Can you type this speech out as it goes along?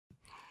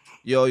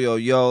Yo, yo,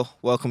 yo,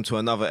 welcome to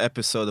another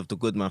episode of the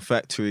Goodman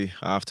Factory.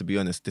 I have to be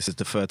honest, this is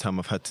the third time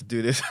I've had to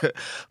do this.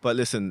 But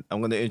listen,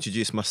 I'm going to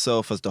introduce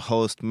myself as the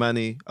host,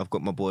 Manny. I've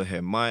got my boy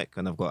here, Mike,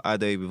 and I've got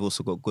Ade. We've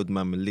also got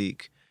Goodman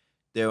Malik.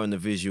 They're on the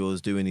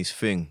visuals doing his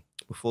thing.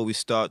 Before we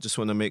start, just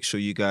want to make sure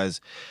you guys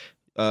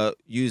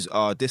use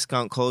our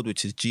discount code,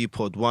 which is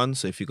GPOD1.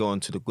 So if you go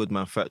onto the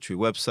Goodman Factory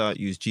website,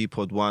 use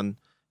GPOD1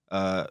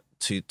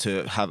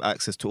 to have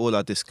access to all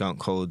our discount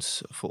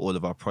codes for all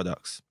of our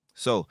products.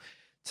 So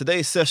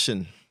today's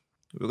session,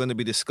 we're going to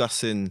be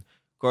discussing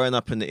growing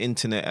up in the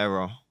internet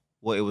era,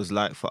 what it was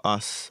like for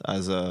us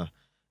as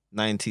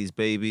 90s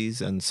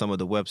babies and some of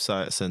the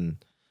websites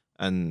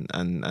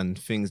and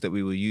things that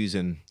we were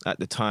using at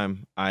the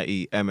time,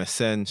 i.e.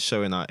 MSN,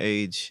 showing our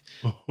age,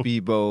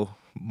 Bebo,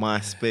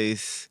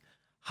 MySpace,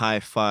 High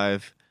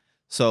Five.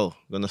 So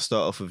I'm going to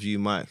start off with you,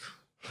 Mike.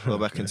 Go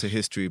back into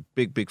history,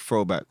 big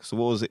throwback. So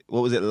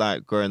what was it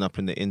like growing up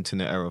in the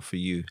internet era for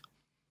you?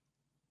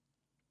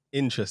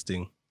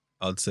 Interesting,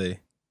 I'd say.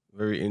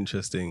 Very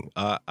interesting.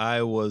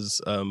 I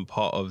was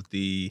part of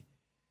the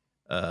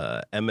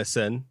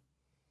MSN,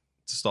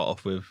 to start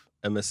off with,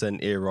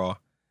 MSN era,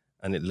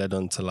 and it led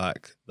on to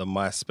like the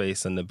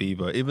MySpace and the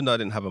Bebo. Even though I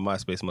didn't have a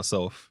MySpace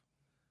myself,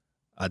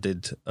 I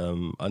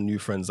knew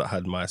friends that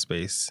had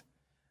MySpace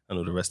and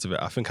all the rest of it.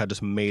 I think I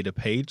just made a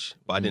page,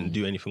 but I didn't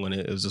do anything on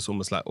it. It was just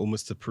almost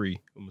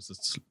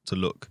to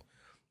look.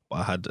 But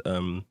I had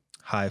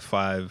High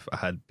Five, I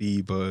had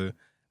Bebo,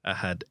 I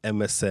had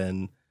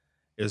MSN.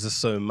 It was just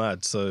so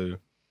mad. So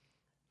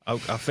I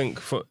think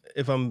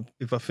if I'm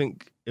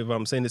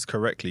saying this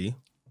correctly,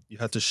 you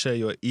had to share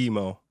your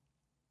email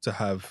to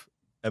have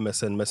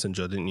MSN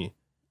Messenger, didn't you?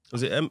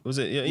 Was it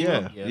your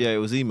email? Yeah, it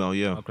was email,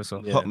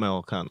 Microsoft. Hotmail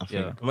account, I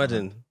think. Yeah.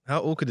 Imagine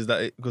how awkward is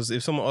that? Because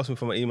if someone asks me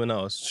for my email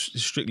now, it's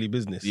strictly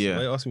business. Yeah.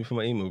 Why you asking me for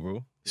my email,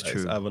 bro? It's Like,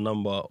 true. I have a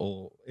number,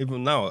 or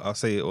even now I'll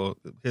say it, or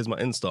here's my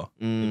Insta.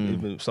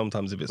 Even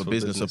sometimes if it's For for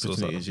business or something.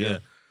 opportunities, yeah.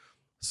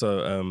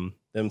 So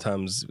them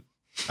times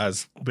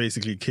as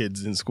basically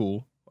kids in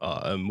school,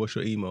 what's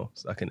your email?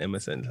 So I can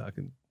MSN, so I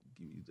can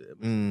give you the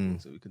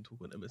MSN so we can talk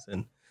on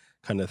MSN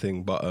kind of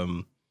thing. But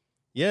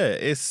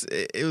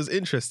it was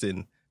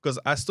interesting because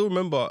I still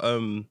remember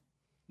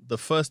the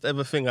first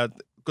ever thing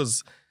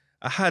because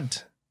I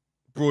had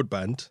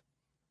broadband.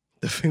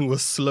 The thing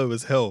was slow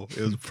as hell.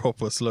 It was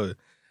proper slow.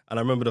 And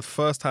I remember the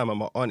first time at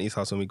my auntie's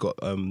house when we got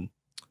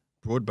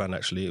broadband,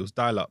 actually, it was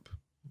dial-up.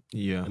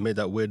 Yeah. It made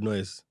that weird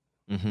noise.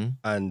 Mm-hmm.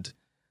 And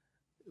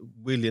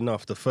weirdly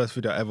enough, the first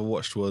video I ever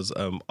watched was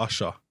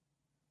Usher.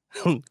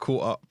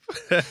 Caught up.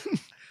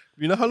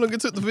 You know how long it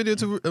took the video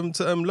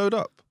to load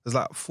up? It was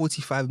like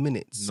 45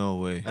 minutes. No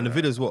way. And the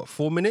video's what,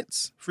 4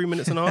 minutes? 3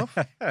 minutes and a half?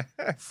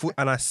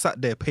 And I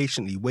sat there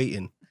patiently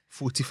waiting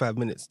 45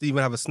 minutes. Didn't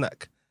even have a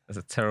snack. That's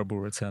a terrible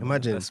return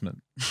Imagine. on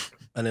investment.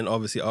 And then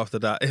obviously after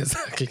that,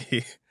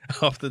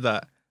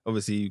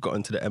 obviously you got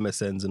into the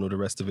MSNs and all the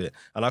rest of it.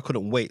 And I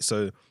couldn't wait.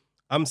 So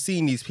I'm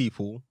seeing these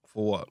people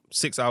for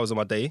 6 hours of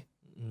my day,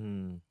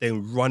 then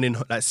running,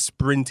 like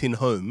sprinting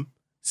home,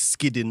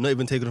 skidding, not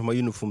even taking off my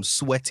uniform,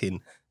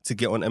 sweating to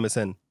get on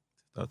MSN.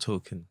 Start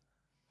talking.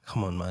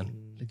 Come on,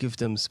 man. Give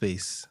them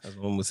space. As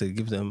my mum would say,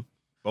 give them.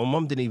 But my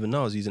mum didn't even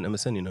know I was using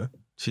MSN, you know?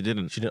 She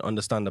didn't. She didn't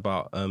understand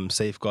about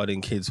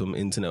safeguarding kids from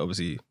internet,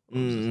 obviously. She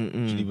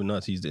didn't even know how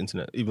to use the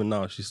internet. Even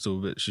now, she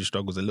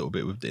struggles a little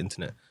bit with the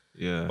internet.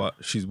 Yeah. But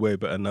she's way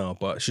better now.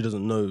 But she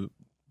doesn't know.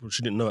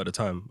 She didn't know at the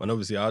time. And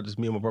obviously,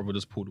 me and my brother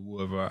just pulled the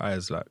wool over our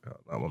eyes. Like,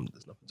 oh, Mum,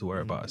 there's nothing to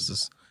worry about. It's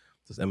just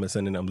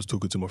MSN and I'm just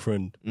talking to my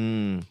friend.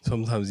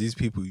 Sometimes these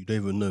people you don't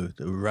even know,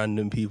 the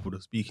random people that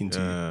are speaking to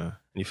you. And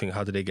you think,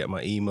 how did they get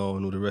my email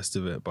and all the rest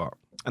of it? But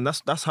And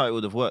that's how it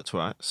would have worked,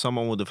 right?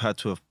 Someone would have had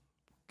to have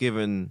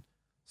given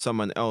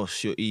someone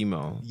else your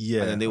email.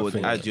 Yeah, And then they I would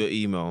think- add your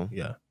email.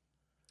 yeah.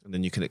 And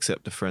then you can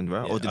accept the friend,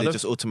 right? Yeah, or did I they don't-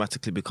 just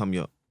automatically become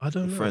your I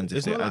don't know. friends if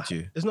It's they not add like,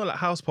 you? It's not like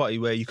house party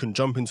where you can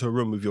jump into a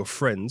room with your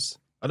friends.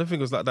 I don't think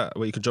it was like that,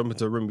 where you could jump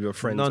into a room with your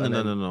friends and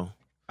then No.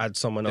 add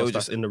someone They else were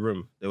that's just- in the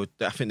room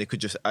I think they could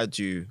just add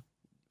you.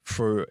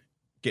 for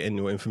getting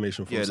your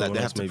information from Yeah, someone like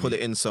they else, have to maybe. put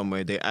it in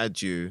somewhere. They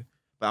add you.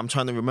 But I'm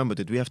trying to remember,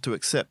 did we have to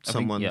accept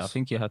someone's... I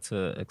think you had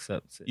to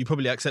accept it. You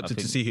probably accepted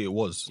to think- see who it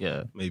was.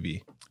 Yeah.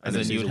 Maybe. And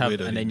then if you he's would a have,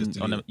 weirdo, and you then just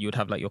delete you would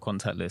have like your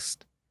contact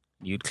list.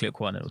 You'd click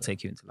one, and it'll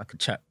take you into like a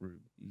chat room,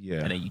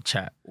 Yeah. and then you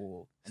chat,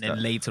 and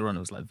then later on it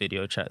was like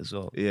video chat as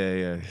well.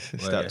 Yeah.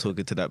 Start yeah.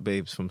 talking to that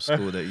babes from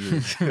school that you...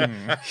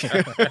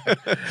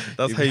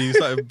 That's how you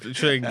started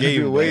showing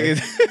game. You've been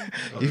waiting,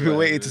 bro. you've been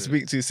waiting to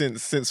speak to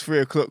since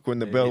 3:00 when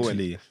the bell went.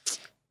 Literally.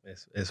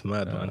 It's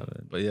mad, man.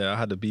 But yeah, I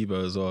had a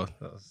Bebo as well.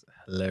 That was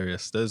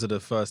hilarious. Those are the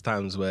first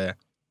times where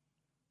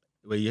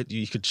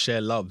you could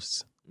share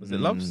loves. Was it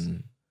loves?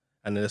 And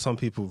then there's some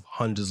people with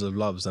hundreds of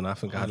loves, and I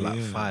think I had like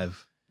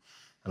 5.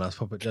 And I was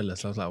proper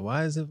jealous. I was like,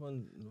 why is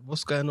everyone...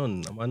 What's going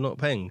on? Am I not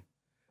paying?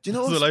 Do you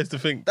know That's what? what I used to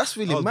think. That's I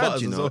really was mad,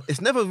 butters you as know. well.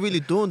 It's never really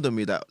dawned on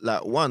me that,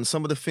 like, one,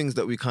 some of the things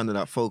that we kind of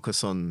like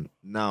focus on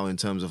now in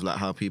terms of like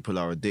how people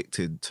are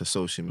addicted to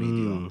social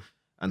media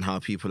and how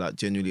people are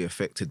genuinely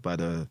affected by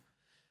the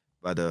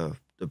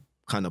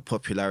kind of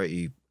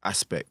popularity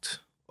aspect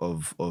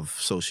of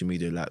social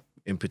media, like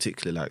in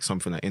particular, like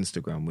something like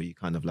Instagram, where you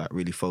kind of like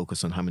really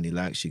focus on how many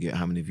likes you get,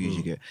 how many views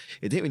you get.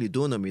 It didn't really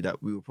dawn on me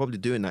that we were probably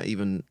doing that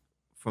even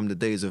from the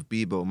days of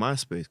Bebo or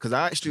MySpace. Because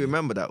I actually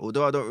remember that,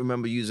 although I don't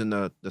remember using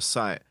the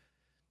site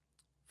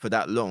for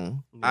that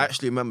long, I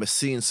actually remember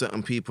seeing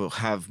certain people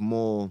have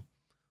more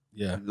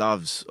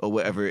loves or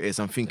whatever it is.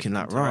 I'm thinking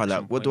like, rah,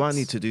 like, what do I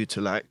need to do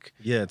to like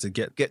to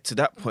get to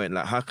that point?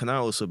 Like, how can I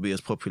also be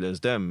as popular as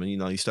them? And you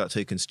know, you start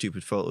taking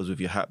stupid photos with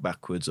your hat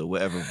backwards or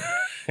whatever,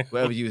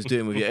 whatever you was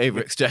doing with your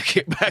Avrex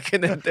jacket back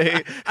in the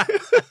day.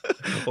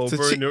 Or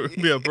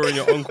borrowing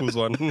your uncle's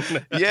one.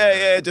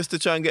 yeah, just to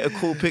try and get a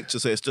cool picture.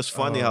 So it's just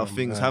funny how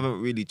things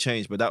haven't really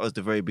changed, but that was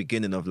the very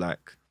beginning of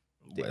like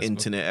the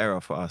internet era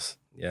for us.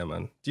 Yeah,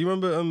 man. Do you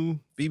remember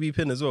BB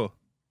pin as well?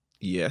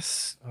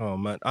 Yes. Oh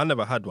man, I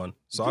never had one.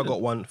 So I got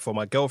one for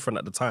my girlfriend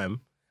at the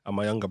time and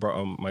my younger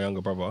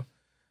brother.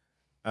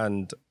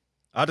 And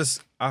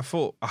I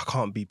thought I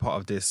can't be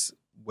part of this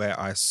where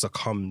I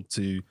succumb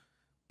to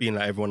being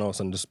like everyone else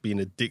and just being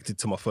addicted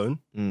to my phone.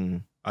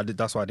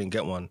 That's why I didn't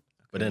get one.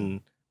 But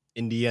then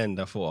in the end,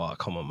 I thought, oh,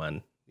 come on,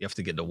 man. You have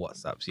to get the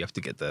WhatsApps. You have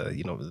to get the,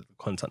 the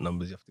contact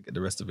numbers. You have to get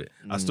the rest of it.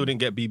 I still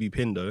didn't get BB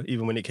pin though.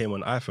 Even when it came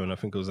on iPhone, I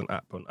think it was an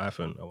app on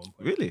iPhone at one point.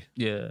 Really?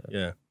 Yeah.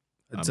 Yeah.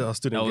 I still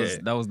didn't get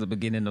it. That was the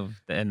beginning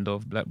of the end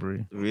of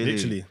BlackBerry. Really?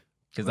 Literally.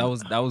 Because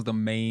that was the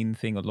main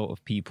thing a lot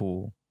of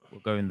people were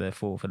going there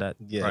for that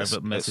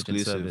private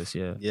messaging service.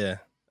 Yeah. Yeah.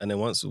 And then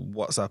once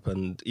WhatsApp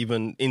and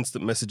even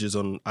instant messages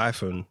on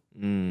iPhone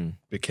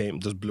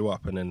just blew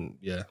up, and then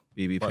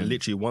BB but pin.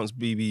 literally once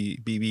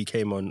BB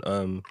came on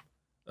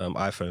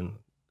iPhone,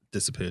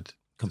 disappeared.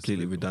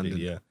 Completely redundant.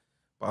 Yeah.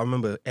 But I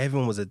remember I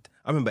think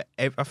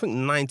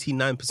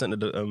 99% of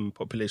the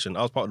population,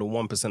 I was part of the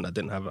 1% that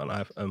didn't have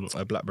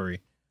a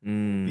BlackBerry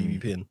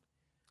BB pin.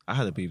 I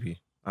had a BB.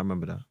 I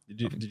remember that.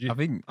 Did you? I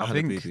think I had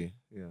a BB.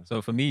 Yeah.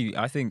 So for me,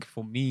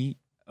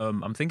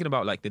 I'm thinking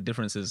about like the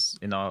differences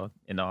in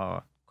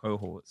our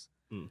cohorts.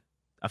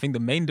 I think the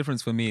main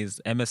difference for me is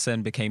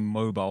MSN became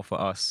mobile for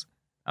us.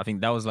 I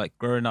think that was like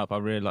growing up. I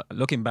really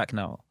looking back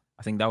now.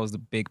 I think that was the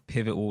big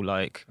pivotal.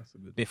 Like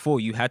before,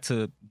 you had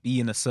to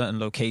be in a certain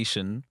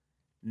location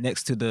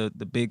next to the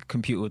big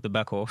computer with the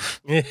back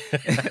off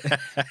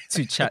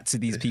to chat to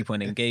these people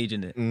and engage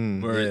in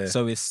it.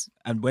 So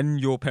and when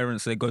your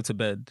parents say go to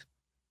bed,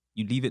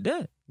 you leave it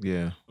there.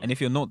 Yeah. And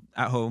if you're not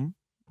at home,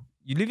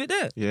 you leave it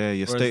there. Yeah,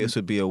 your status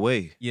would be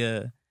away.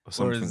 Yeah. Or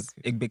something. Whereas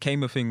it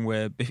became a thing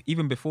where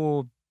even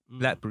before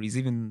Blackberries,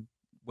 even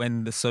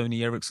when the Sony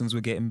Ericssons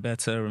were getting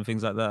better and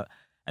things like that,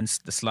 and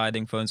the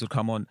sliding phones were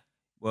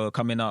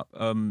coming up,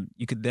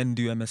 you could then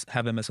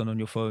have MSN on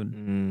your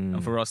phone.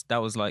 And for us, that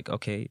was like,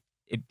 okay,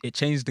 it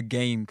changed the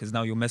game because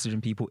now you're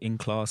messaging people in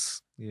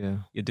class. Yeah.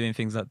 You're doing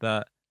things like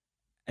that.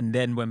 And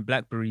then when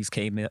Blackberries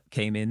came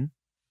in,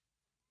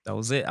 that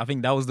was it. I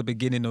think that was the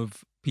beginning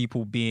of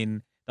people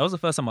being... That was the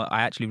first time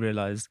I actually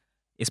realized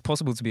it's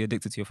possible to be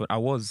addicted to your phone. I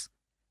was.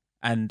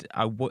 And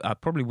I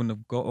probably wouldn't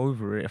have got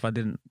over it if I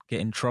didn't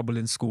get in trouble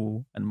in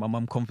school and my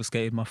mum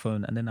confiscated my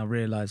phone. And then I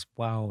realized,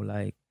 wow,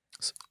 like,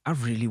 I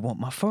really want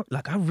my phone.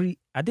 Like,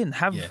 I didn't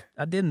have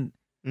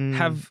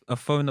a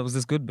phone that was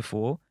this good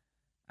before.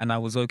 And I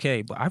was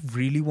okay, but I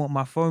really want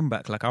my phone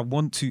back. Like I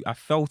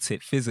felt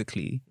it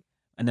physically.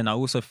 And then I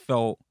also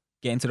felt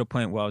getting to the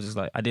point where I was just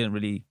like, I didn't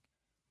really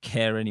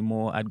care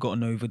anymore. I'd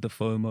gotten over the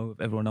FOMO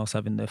of everyone else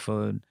having their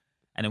phone.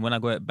 And then when I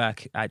got it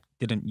back, I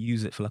didn't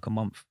use it for like a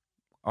month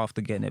after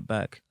getting it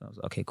back. I was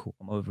like, okay, cool,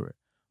 I'm over it.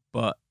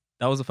 But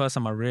that was the first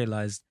time I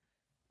realized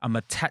I'm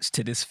attached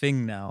to this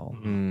thing now.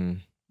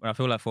 Where I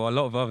feel like for a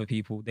lot of other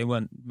people,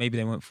 maybe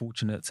they weren't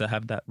fortunate to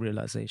have that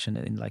realization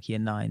in like year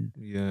 9.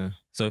 Yeah.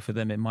 So for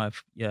them, it might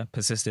have,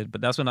 persisted. But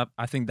that's when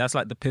I think that's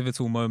like the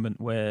pivotal moment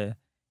where,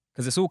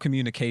 because it's all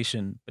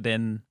communication, but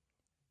then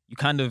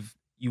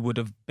you would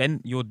have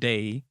bent your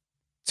day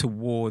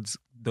towards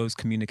those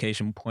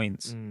communication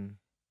points.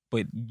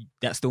 But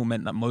that still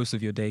meant that most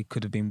of your day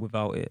could have been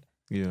without it.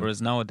 Yeah.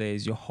 Whereas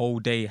nowadays, your whole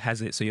day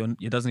has it, so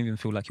it doesn't even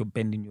feel like you're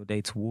bending your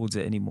day towards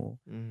it anymore.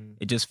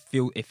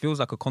 It feels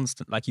like a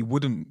constant. Like you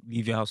wouldn't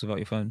leave your house without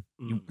your phone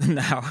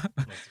now.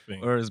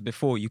 Whereas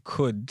before, you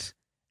could,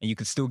 and you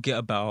could still get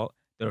about.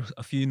 There are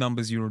a few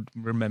numbers you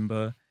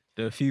remember.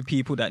 There are a few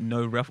people that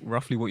know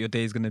roughly what your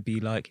day is going to be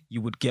like. You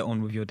would get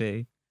on with your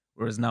day.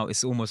 Whereas now,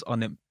 it's almost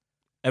on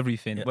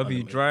everything. Yeah, whether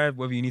you drive,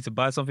 whether you need to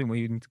buy something,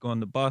 whether you need to go on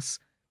the bus.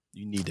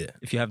 You need it.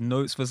 If you have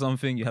notes for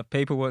something, you have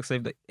paperwork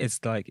saved.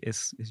 It's like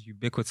it's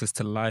ubiquitous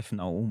to life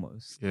now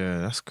almost. Yeah,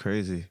 that's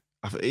crazy.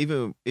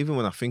 Even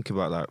when I think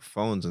about like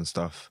phones and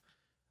stuff,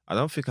 I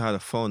don't think I had a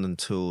phone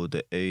until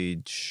the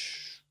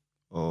age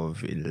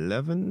of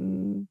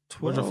 11,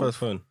 12. What's your first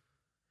phone?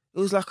 It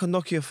was like a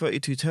Nokia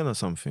 3210 or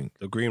something.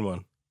 The green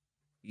one.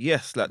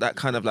 Yes, like that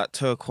kind of like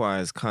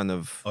turquoise kind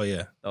of. Oh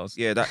yeah,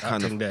 that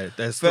kind of.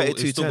 There's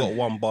still got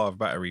 1 bar of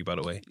battery, by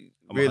the way.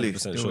 I'm really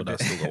 100% sure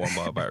that's still got 1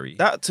 bar of battery.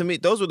 That to me,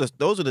 those were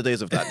the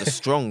days of like the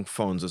strong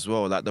phones as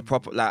well. Like the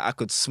proper, like I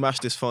could smash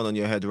this phone on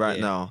your head right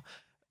now.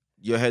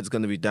 Your head's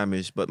gonna be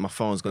damaged, but my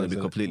phone's gonna be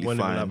completely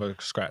fine. Have a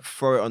scratch.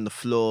 Throw it on the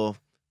floor.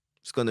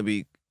 it's gonna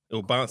be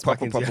It'll bounce back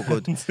proper into your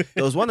good. hand.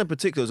 There was one in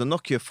particular. It was a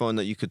Nokia phone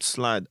that you could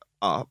slide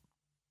up.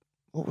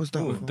 What was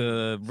that? With phone?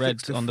 the red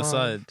on the 65?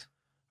 side.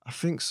 I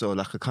think so,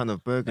 like a kind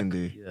of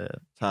burgundy Yeah,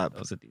 type. that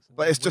was a decent.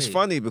 But it's just Wait.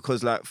 funny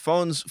because like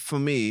phones for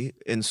me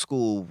in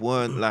school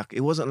weren't like,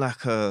 it wasn't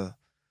like a,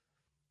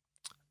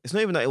 it's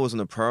not even that it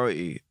wasn't a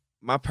priority.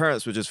 My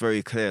parents were just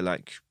very clear,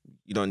 like,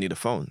 you don't need a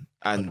phone.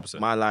 And 100%.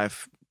 my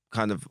life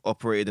kind of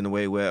operated in a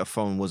way where a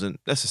phone wasn't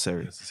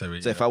necessary. So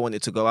if I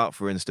wanted to go out,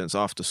 for instance,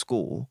 after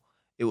school,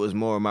 it was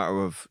more a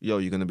matter of, yo,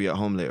 you're going to be at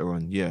home later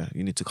on. Yeah,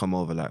 you need to come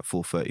over like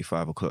 4:30,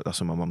 5 o'clock. That's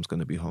when my mum's going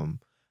to be home.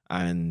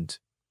 And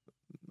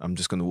I'm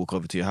just going to walk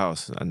over to your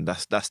house. And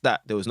that's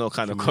that. There was no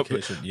kind of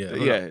communication,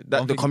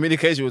 the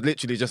communication was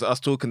literally just us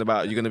talking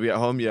about, you're going to be at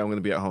home? Yeah, I'm going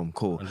to be at home.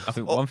 Cool. I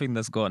think one thing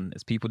that's gone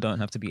is people don't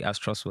have to be as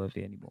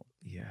trustworthy anymore.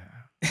 Yeah.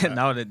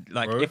 Now that,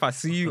 like, Bro. if I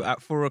see you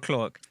at 4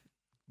 o'clock,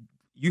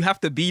 you have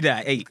to be there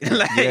at 8.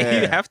 Like,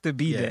 Yeah. you have to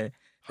be Yeah. there.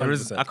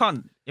 Whereas 100%. I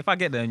can't, if I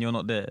get there and you're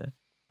not there,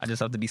 I just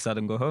have to be sad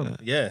and go home.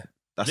 Yeah.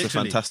 That's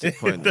Literally. a fantastic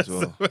point as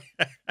well.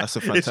 That's a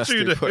It's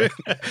true, fantastic though. point.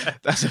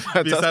 That's a Be sad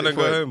fantastic and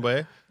go point. home,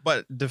 boy.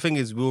 But the thing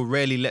is, we'll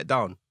rarely let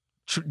down.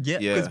 Yeah,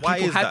 Yeah. because Why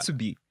people is had that? to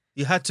be.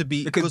 You had to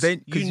be Because you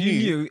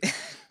knew.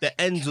 the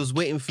ends was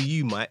waiting for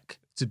you, Mike,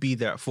 to be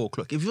there at 4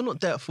 o'clock. If you're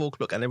not there at 4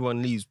 o'clock and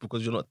everyone leaves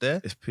because you're not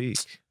there, It's peak.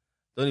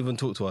 don't even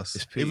talk to us.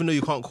 It's peak. Even though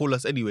you can't call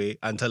us anyway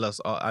and tell us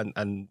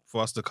and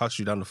for us to cuss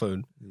you down the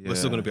phone, we're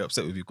still gonna be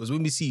upset with you. Because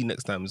when we see you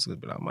next time, it's gonna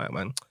be like, Mike,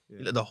 man,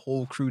 you let the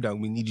whole crew down.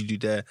 We needed you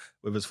there,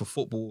 whether it's for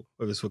football,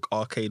 whether it's for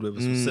arcade, whether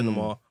it's for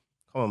cinema.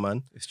 Come on,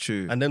 man. It's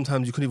true. And them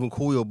times you couldn't even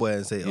call your boy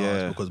and say, oh,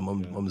 Yeah. it's because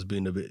mum's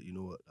being a bit,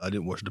 I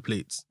didn't wash the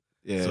plates.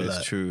 Yeah, So, it's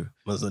like, true.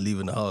 Mum's not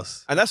leaving the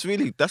house. And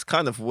that's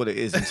kind of what it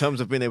is in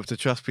terms of being able to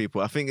trust people.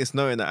 I think it's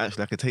knowing that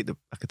actually I could take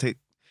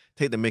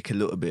the mick a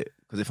little bit,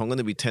 because if I'm going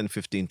to be 10,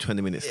 15,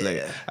 20 minutes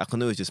late, I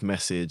can always just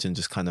message and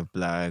just kind of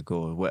blag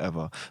or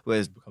whatever.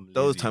 Whereas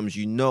those times,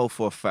 you know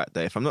for a fact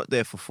that if I'm not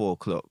there for 4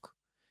 o'clock,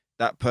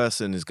 that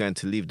person is going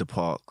to leave the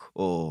park,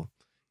 or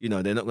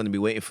they're not going to be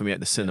waiting for me at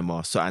the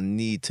cinema. So I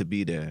need to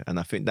be there. And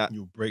I think that,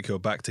 You'll break your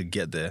back to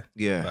get there.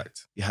 yeah,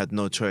 Fact. you had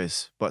no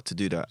choice but to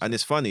do that. And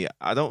it's funny,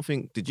 I don't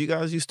think, did you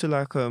guys used to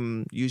like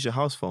use your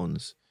house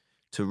phones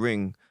to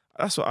ring?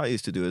 That's what I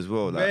used to do as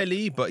well. Like,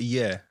 Rarely, but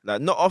yeah.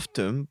 like not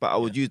often, but I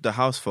would use the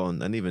house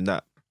phone, and even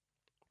that.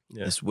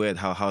 Yeah. It's weird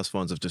how house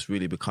phones have just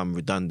really become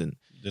redundant.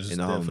 They're just in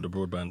there home. for the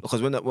broadband.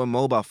 Because when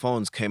mobile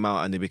phones came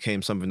out and they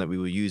became something that we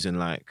were using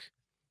like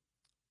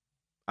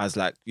as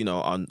like,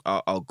 on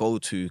our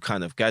go-to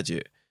kind of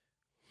gadget,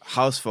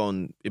 house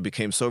phone, it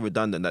became so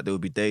redundant that there would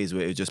be days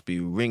where it would just be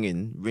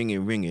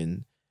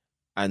ringing,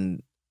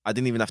 and I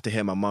didn't even have to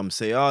hear my mum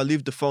say, "Oh,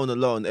 leave the phone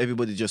alone."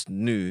 Everybody just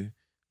knew,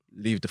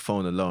 leave the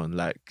phone alone.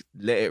 Like,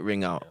 let it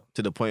ring out,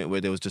 to the point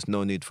where there was just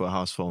no need for a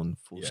house phone,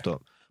 full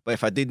stop. But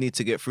if I did need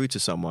to get through to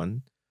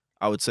someone,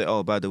 I would say,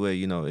 "Oh, by the way,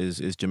 is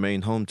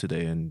Jermaine home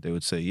today?" And they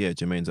would say, "Yeah,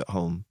 Jermaine's at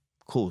home."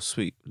 Cool,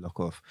 sweet, lock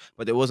off.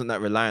 But there wasn't that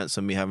reliance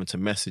on me having to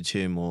message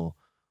him or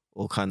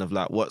kind of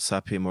like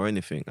WhatsApp him or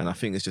anything. And I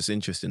think it's just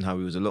interesting how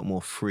he was a lot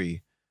more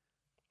free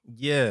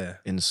Yeah.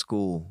 in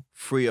school,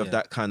 free of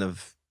that kind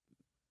of,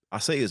 I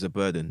say it's a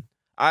burden.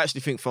 I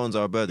actually think phones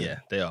are a burden. Yeah,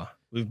 they are.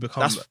 We've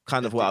become. That's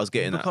kind of what I was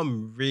getting we've at.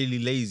 become really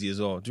lazy as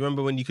well. Do you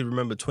remember when you could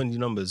remember 20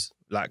 numbers,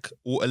 like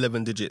all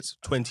 11 digits,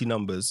 20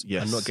 numbers,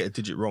 Yes. and not get a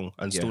digit wrong,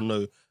 and still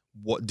know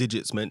what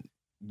digits meant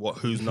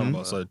whose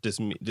number? So this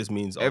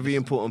means Every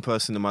important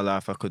person in my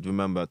life, I could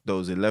remember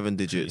those 11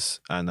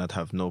 digits, and I'd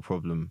have no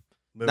problem.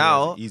 memorize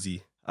Now, it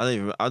easy. I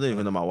don't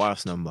even know my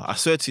wife's number. I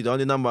swear to you, the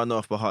only number I know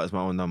off by heart is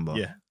my own number.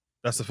 Yeah,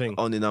 that's the thing.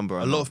 Only number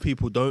I A know. lot of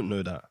people don't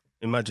know that.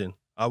 Imagine,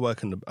 I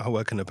work in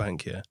the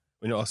bank here.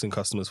 When you're asking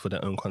customers for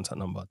their own contact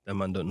number, them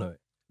man don't know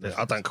it.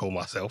 I don't call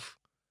myself.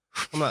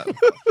 I'm like,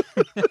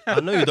 I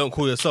know you don't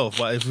call yourself,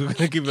 but if we're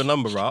gonna give your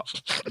number out,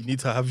 you need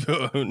to have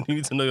your own. You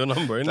need to know your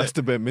number, innit? That's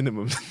the bare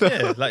minimum.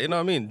 Yeah, like, you know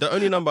what I mean? The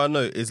only number I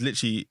know is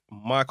literally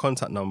my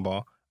contact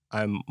number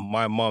and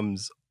my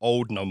mum's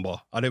old number.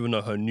 I don't even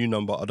know her new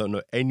number. I don't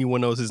know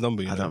anyone else's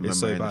number. I don't It's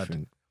remember so bad.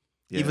 anything.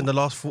 Yeah. Even the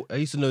last four,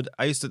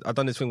 I've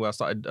done this thing where I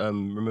started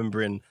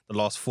remembering the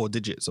last 4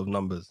 digits of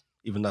numbers.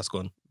 Even that's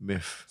gone.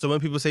 Myth. So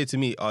when people say to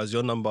me, is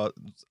your number,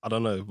 I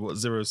don't know, what,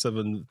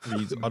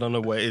 073, I don't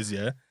know what it is,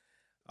 yeah?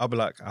 I'll be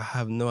like, I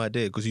have no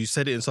idea, because you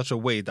said it in such a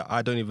way that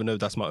I don't even know if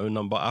that's my own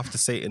number. I have to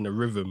say it in a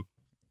rhythm.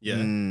 Yeah.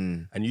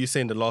 Mm. And you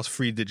saying the last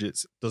 3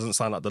 digits doesn't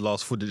sound like the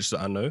last 4 digits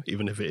that I know,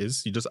 even if it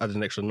is. You just add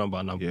an extra number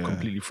and I'm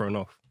completely thrown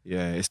off.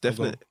 Yeah, it's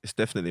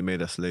definitely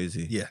made us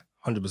lazy. Yeah,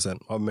 100%.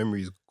 Our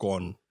memory's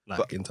gone,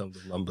 in terms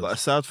of numbers. But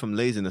aside from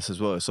laziness as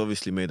well, it's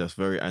obviously made us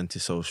very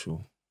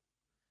antisocial.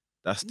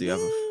 That's the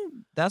other.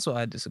 That's what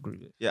I disagree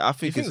with. Yeah, I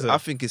think so? I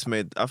think it's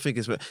made. Do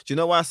you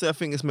know why I say I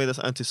think it's made us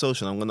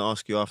antisocial? I'm going to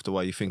ask you after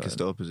why you think it's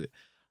the opposite.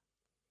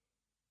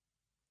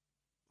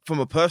 From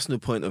a personal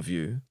point of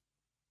view,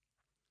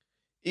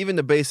 even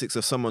the basics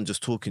of someone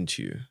just talking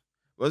to you.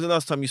 When was the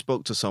last time you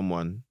spoke to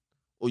someone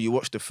or you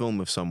watched a film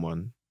with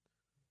someone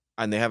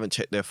and they haven't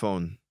checked their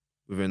phone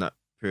within that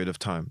period of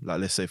time? Like,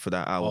 let's say for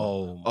that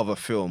hour of a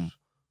film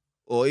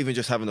or even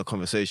just having a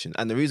conversation.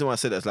 And the reason why I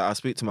said that is like I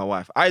speak to my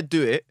wife. I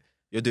do it.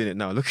 You're doing it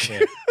now. Look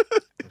at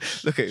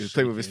look at him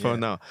playing with his phone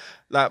now.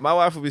 Like my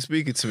wife will be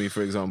speaking to me,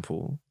 for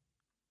example,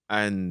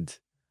 and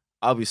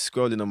I'll be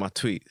scrolling on my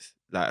tweets,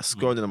 like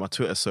scrolling on my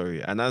Twitter,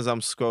 sorry. And as I'm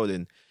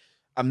scrolling,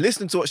 I'm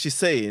listening to what she's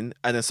saying,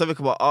 and then something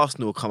about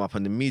Arsenal will come up,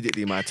 and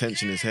immediately my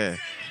attention is here.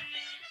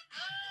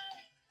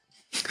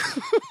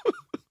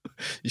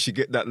 You should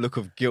get that look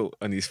of guilt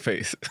on his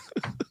face.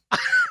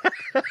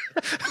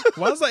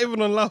 Why is that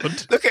even on loud?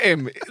 Look at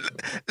him.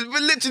 We're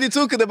literally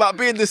talking about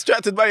being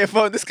distracted by your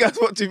phone. This guy's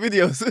watching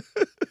videos.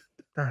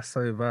 That's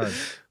so bad.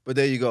 But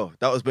there you go.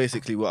 That was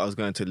basically what I was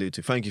going to allude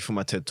to. Thank you for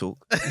my TED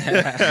talk.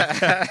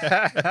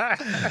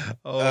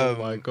 Oh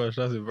my gosh,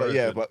 that's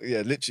embarrassing. But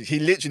yeah, literally, he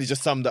literally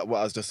just summed up what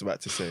I was just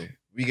about to say.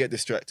 We get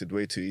distracted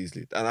way too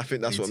easily, and I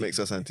think that's what makes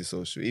us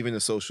antisocial. Even in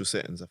social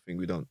settings, I think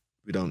we don't.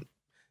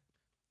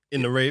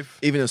 In the rave,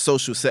 even in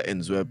social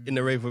settings, where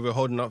we're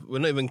holding up. We're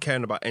not even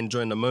caring about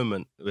enjoying the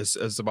moment.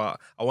 It's about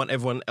I want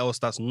everyone else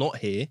that's not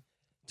here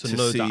to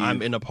know that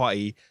I'm in a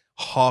party,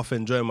 half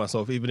enjoying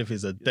myself, even if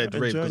it's a dead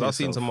rave. Because I've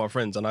seen some of my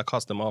friends and I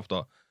cussed them after.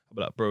 I'll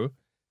be like, bro,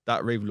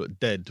 that rave looked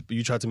dead, but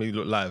you tried to make it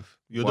look live.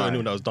 You're the only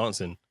one that was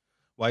dancing.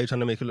 Why are you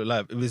trying to make it look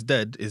live? If it's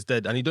dead, it's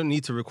dead. And you don't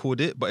need to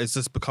record it, but it's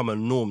just become a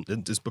norm.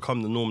 It's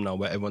become the norm now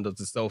where everyone does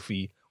the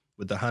selfie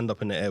with the hand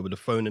up in the air, with the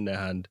phone in their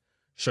hand,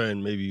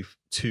 showing maybe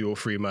 2 or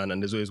 3 man,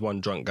 and there's always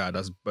one drunk guy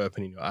that's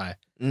burping in your eye.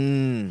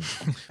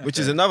 Which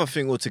is another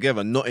thing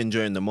altogether, not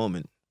enjoying the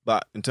moment.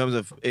 But in terms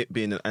of it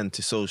being an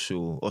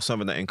antisocial or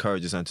something that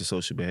encourages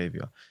antisocial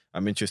behaviour,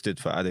 I'm interested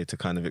for Ade to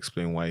kind of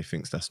explain why he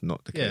thinks that's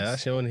not the case. Yeah,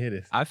 actually I want to hear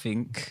this. I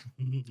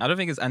don't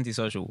think it's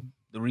antisocial.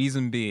 The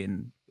reason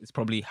being is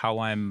probably how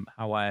I'm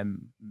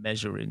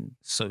measuring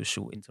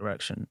social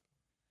interaction.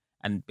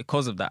 And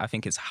because of that, I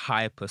think it's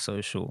hyper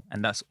social,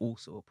 and that's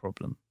also a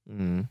problem.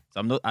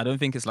 So I don't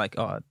think it's like,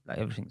 oh, like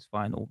everything's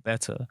fine or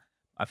better.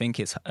 I think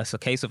it's a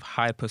case of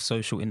hyper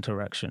social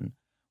interaction.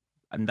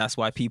 And that's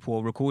why people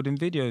are recording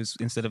videos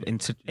instead of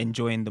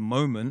enjoying the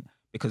moment,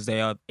 because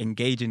they are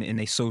engaging in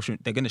a social.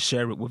 They're going to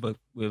share it with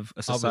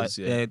a society. Others,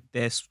 yeah.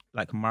 They're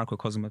like a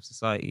microcosm of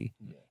society.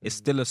 Yeah. It's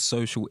still a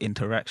social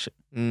interaction.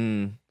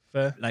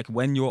 Fair. Like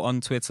when you're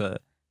on Twitter,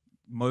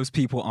 most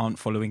people aren't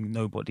following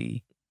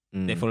nobody.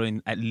 They're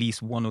following at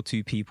least 1 or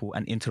 2 people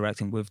and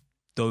interacting with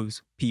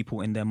those people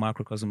in their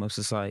microcosm of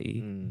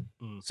society.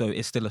 So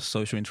it's still a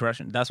social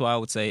interaction. That's why I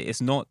would say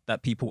it's not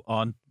that people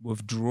aren't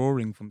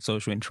withdrawing from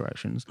social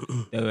interactions.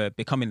 They're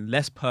becoming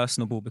less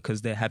personable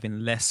because they're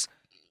having less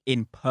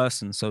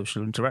in-person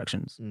social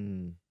interactions.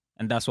 And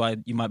that's why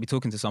you might be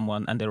talking to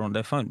someone and they're on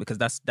their phone, because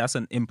that's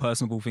an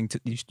impersonable thing.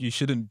 You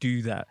shouldn't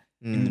do that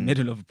in the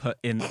middle of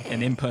an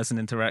in-person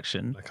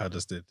interaction. Like I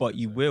just did. But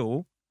you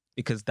will.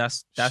 Because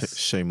that's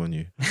shame on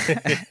you.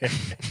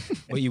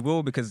 But you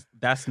will, because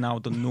that's now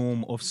the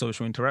norm of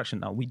social interaction.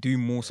 Now we do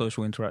more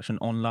social interaction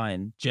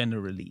online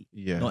generally,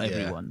 not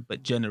everyone,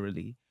 but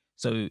generally.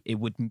 So it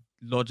would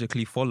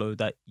logically follow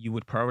that you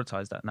would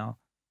prioritize that now.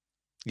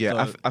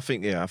 Yeah, so, I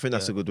think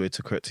that's a good way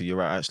to correct it. You're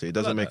right. Actually, it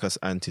doesn't make us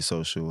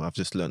antisocial. I've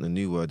just learned a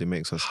new word. It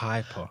makes us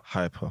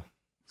hyper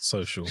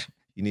social.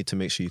 You need to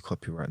make sure you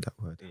copyright that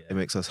word. It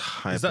makes us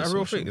hyper. Is that a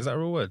real thing? Is that a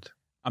real word?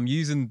 I'm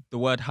using the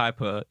word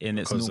hyper in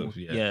its normal,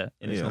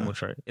 its normal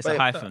trait. It's a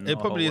hyphen. It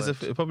probably is.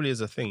 It probably is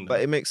a thing.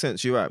 But it makes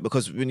sense. You're right,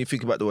 because when you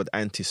think about the word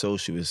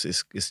antisocial,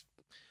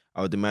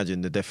 I would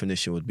imagine the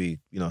definition would be,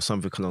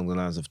 something along the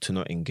lines of to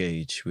not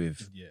engage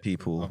with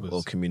people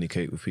or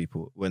communicate with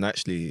people. When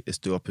actually it's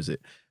the opposite.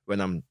 When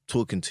I'm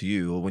talking to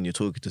you or when you're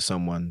talking to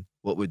someone,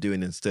 what we're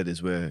doing instead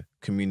is we're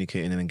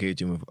communicating and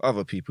engaging with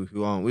other people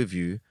who aren't with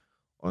you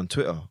on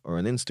Twitter or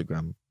on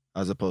Instagram,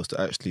 as opposed to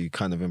actually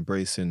kind of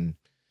embracing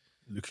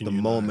the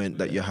moment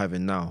that you're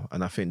having now.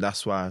 And I think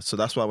that's why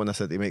when I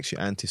said it makes you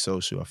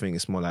antisocial, I think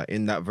it's more like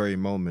in that very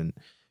moment,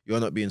 you're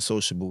not being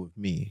sociable with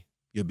me,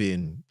 you're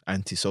being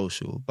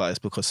antisocial, but it's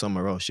because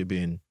somewhere else you're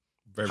being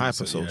very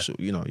hypersocial,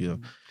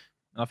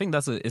 I think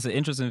it's an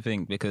interesting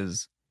thing,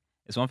 because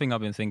it's one thing I've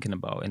been thinking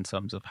about in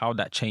terms of how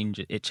that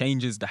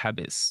changes the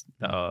habits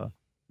that are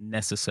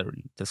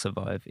necessary to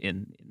survive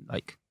in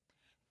like,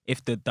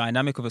 if the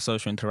dynamic of a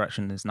social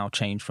interaction is now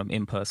changed from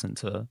in-person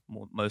to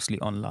mostly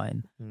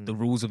online, the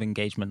rules of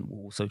engagement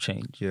will also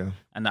change. Yeah.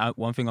 And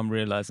one thing I'm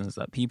realizing is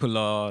that people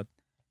are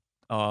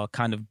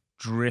kind of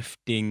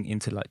drifting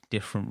into like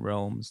different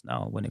realms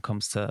now when it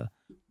comes to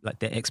like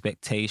their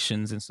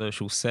expectations in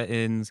social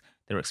settings,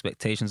 their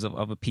expectations of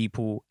other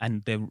people,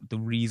 and the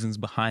reasons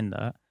behind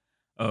that.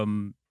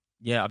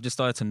 I've just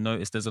started to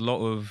notice there's a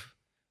lot of,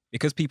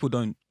 because people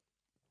don't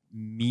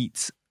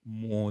meet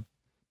more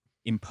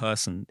in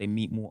person, they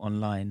meet more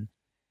online.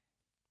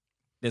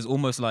 There's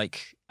almost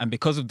like, and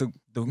because of the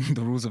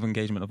rules of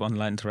engagement of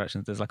online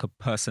interactions, there's like a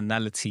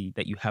personality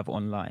that you have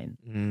online,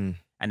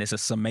 and it's a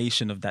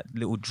summation of that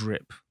little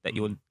drip that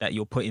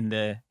you're putting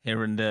there,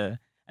 here and there,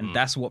 and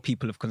that's what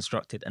people have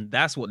constructed, and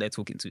that's what they're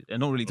talking to. They're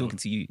not really talking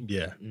to you.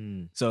 Yeah.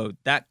 So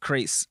that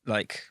creates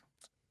like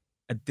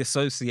a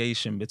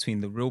dissociation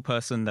between the real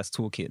person that's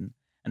talking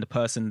and the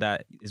person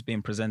that is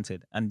being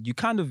presented, and you're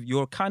kind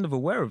of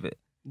aware of it.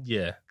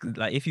 Yeah.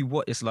 Like if you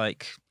what it's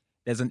like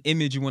there's an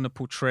image you want to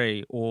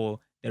portray, or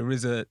there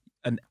is a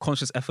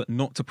conscious effort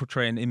not to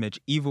portray an image.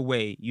 Either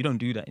way, you don't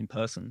do that in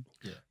person.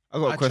 Yeah. I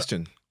got a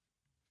question.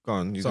 Go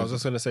on. So I was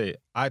just going to say,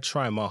 I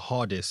try my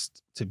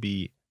hardest to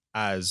be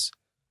as,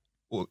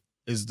 or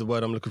is the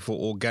word I'm looking for,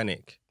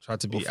 organic. Try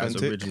to be Authentic?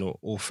 as original,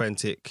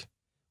 authentic,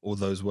 all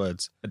those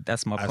words But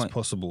that's my as point.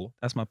 possible.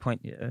 That's my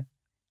point. Yeah.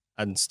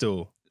 And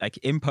still, Like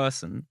in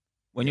person,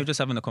 when you're just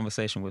having a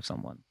conversation with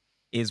someone,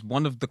 is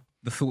one of the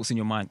thoughts in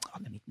your mind, oh,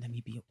 let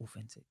me be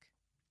authentic.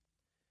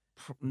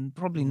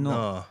 Probably not.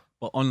 nah,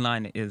 But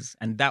online it is.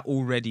 And that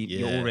already,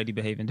 you're Yeah. already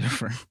behaving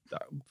different.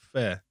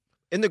 fair.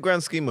 In the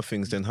grand scheme of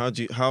things, then,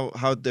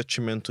 how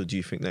detrimental do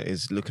you think that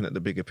is, looking at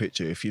the bigger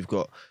picture? If you've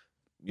got,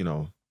 you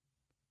know,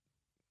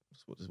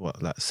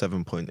 like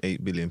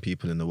 7.8 billion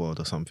people in the world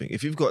or something.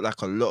 If you've got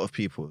like a lot of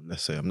people,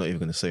 let's say, I'm not even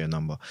going to say a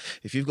number.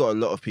 If you've got a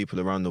lot of people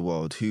around the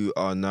world who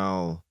are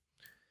now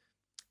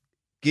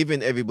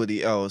giving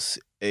everybody else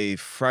a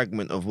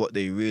fragment of what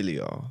they really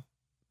are,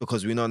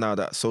 because we know now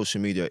that social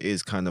media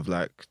is kind of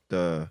like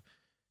the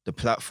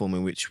platform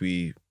in which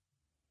we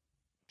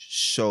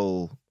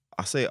show,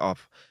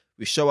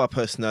 we show our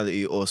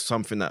personality, or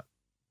something that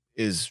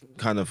is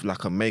kind of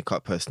like a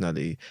make-up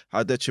personality.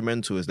 How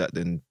detrimental is that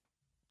then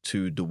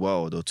to the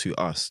world or to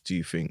us, do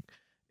you think,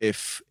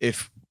 if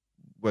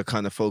we're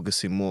kind of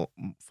focusing more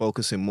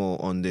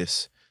on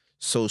this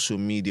social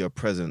media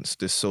presence,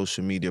 this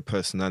social media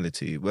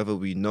personality, whether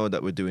we know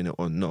that we're doing it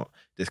or not?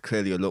 There's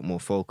clearly a lot more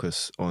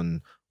focus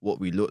on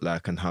what we look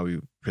like and how we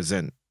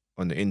present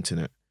on the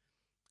internet.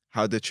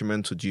 How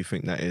detrimental do you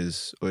think that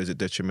is, or is it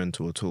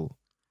detrimental at all?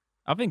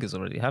 I think it's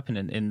already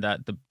happening, in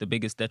that the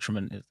biggest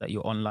detriment is that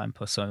your online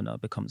persona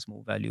becomes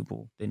more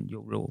valuable than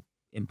your real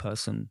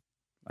in-person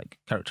like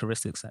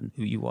characteristics and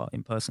who you are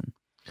in person.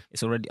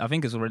 I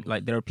think it's already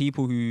like, there are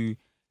people who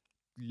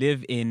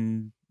live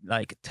in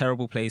like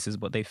terrible places,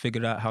 but they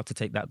figured out how to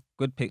take that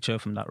good picture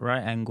from that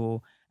right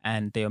angle,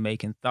 and they are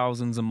making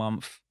thousands a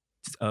month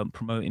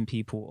promoting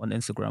people on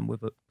Instagram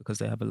with it because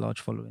they have a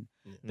large following.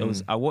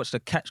 I watched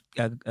a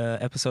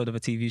episode of a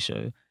TV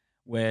show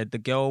where the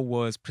girl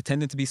was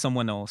pretending to be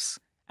someone else,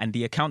 and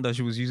the account that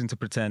she was using to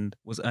pretend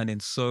was earning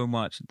so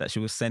much that she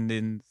was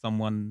sending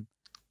someone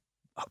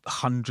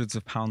hundreds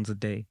of pounds a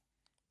day.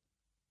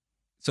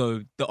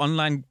 So the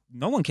online,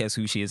 no one cares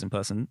who she is in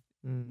person.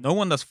 No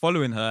one that's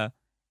following her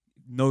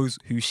knows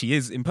who she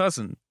is in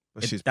person.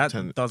 But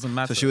That doesn't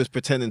matter. So she was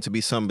pretending to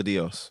be somebody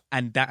else.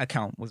 And that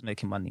account was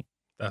making money.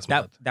 That's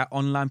mad. That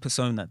online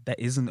persona, that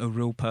isn't a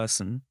real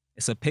person.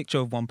 It's a picture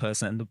of one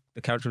person and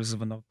the characteristics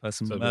of another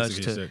person So merged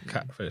basically to it's a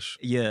catfish.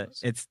 Yeah,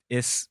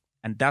 it's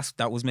and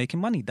that was making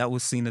money. That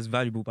was seen as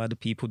valuable by the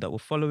people that were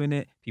following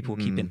it. People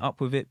were keeping up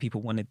with it.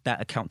 People wanted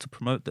that account to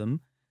promote them.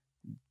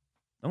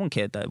 No one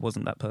cared that it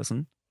wasn't that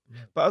person.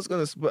 But I was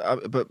gonna,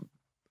 but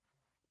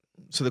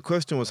so the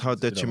question was, how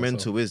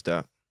detrimental is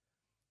that?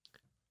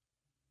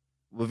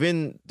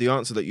 Within the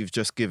answer that you've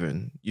just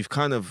given, you've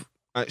kind of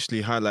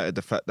actually highlighted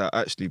the fact that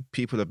actually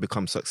people have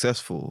become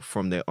successful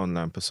from their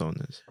online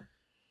personas.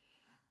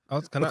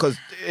 Because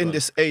in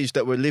this age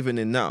that we're living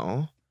in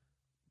now,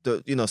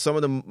 some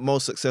of the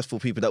most successful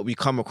people that we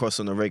come across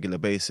on a regular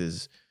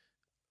basis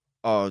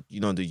are, the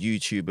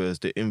YouTubers,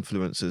 the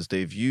influencers.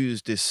 They've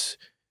used this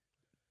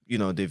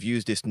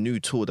new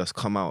tool that's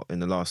come out in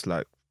the last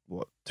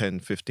 10,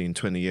 15,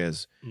 20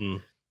 years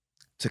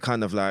to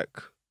kind of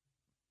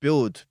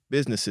build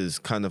businesses,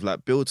 kind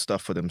of build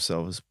stuff for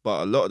themselves.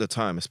 But a lot of the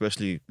time,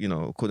 especially,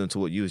 according to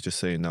what you was just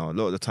saying now, a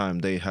lot of the time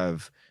they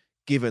have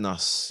given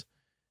us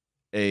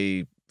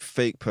a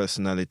fake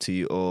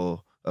personality,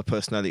 or a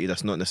personality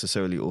that's not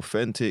necessarily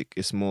authentic.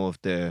 It's more of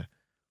their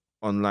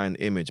online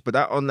image. But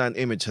that online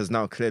image has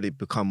now clearly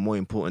become more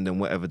important than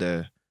whatever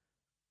their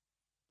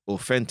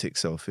authentic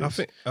self is.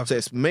 So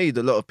it's made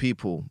a lot of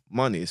people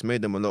money. It's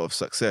made them a lot of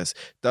success.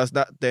 Does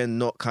that then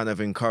not kind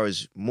of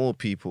encourage more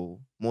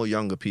people, more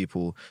younger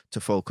people, to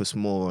focus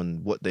more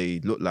on what they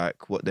look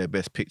like, what their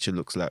best picture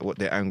looks like, what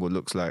their angle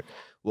looks like,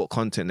 what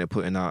content they're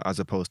putting out, as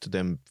opposed to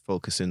them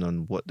focusing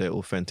on what their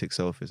authentic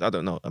self is? I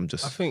don't know.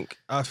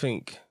 I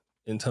think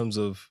in terms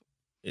of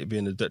it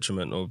being a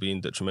detriment or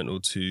being detrimental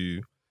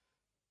to,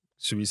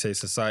 should we say,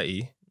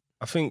 society,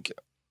 I think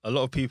a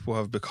lot of people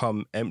have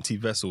become empty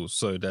vessels.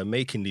 So they're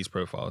making these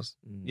profiles.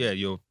 Yeah,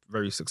 you're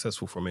very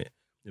successful from it.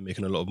 You're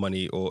making a lot of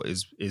money, or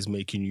is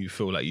making you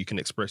feel like you can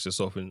express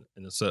yourself in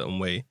a certain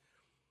way.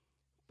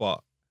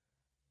 But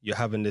you're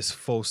having this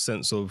false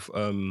sense of,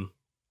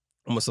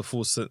 almost a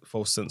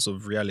false sense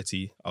of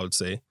reality, I would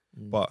say.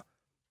 But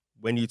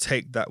when you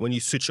take that, when you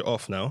switch it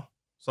off now,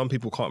 some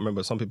people can't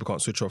remember, some people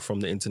can't switch off from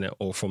the internet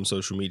or from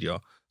social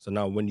media. So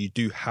now when you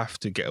do have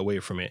to get away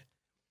from it,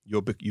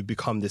 you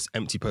become this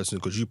empty person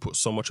because you put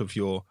so much of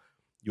your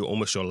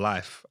almost your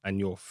life and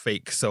your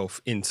fake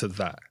self into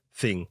that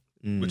thing,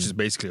 which is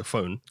basically a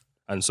phone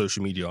and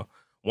social media.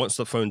 Once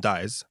the phone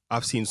dies,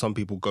 I've seen some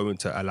people go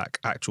into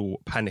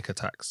actual panic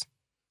attacks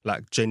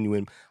like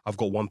genuine. I've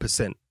got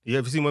 1%. You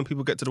ever seen when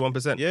people get to the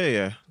 1%?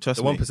 Yeah. Trust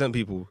The me. 1%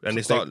 people, and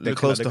they start. They're looking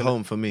close like to they're gonna-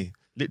 home for me.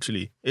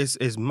 Literally, it's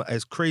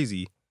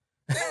crazy,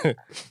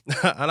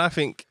 and I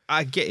think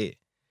I get it.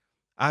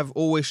 I've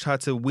always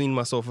tried to wean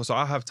myself. So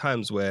I have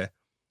times where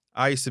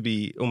I used to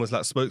be almost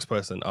like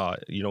spokesperson.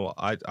 You know what?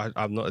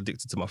 I'm not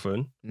addicted to my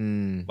phone,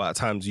 but at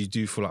times you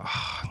do feel like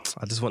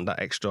I just want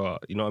that extra.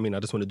 You know what I mean? I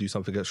just want to do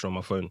something extra on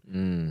my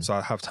phone. So I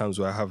have times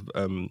where I have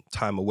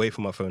time away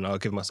from my phone. I'll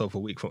give myself a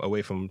week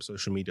away from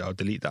social media. I'll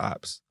delete the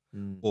apps,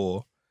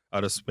 or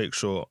I'll just make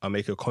sure I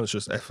make a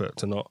conscious effort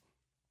to not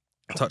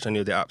touch any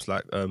of the apps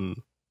like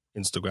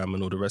Instagram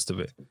and all the rest of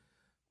it.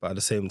 But at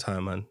the same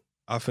time, man,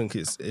 I think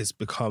it's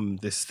become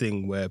this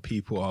thing where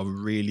people are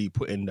really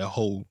putting their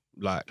whole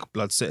like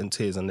blood, sweat and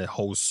tears and their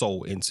whole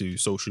soul into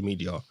social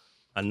media.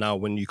 And now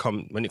when it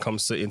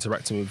comes to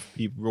interacting with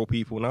real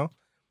people now,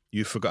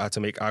 you forgot how to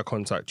make eye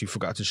contact, you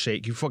forgot how to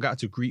shake, you forgot how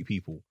to greet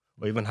people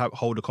or even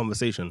hold a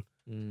conversation.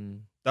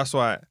 That's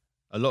why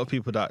a lot of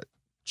people that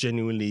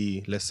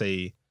genuinely, let's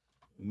say,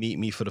 meet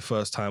me for the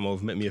first time or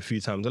have met me a few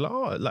times, they're like,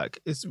 oh, like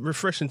it's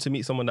refreshing to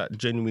meet someone that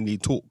genuinely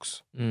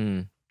talks.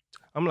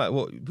 I'm like,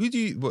 what? Who do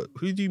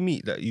you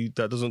meet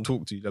that doesn't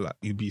talk to you? They're like,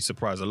 you'd be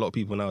surprised. A lot of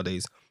people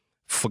nowadays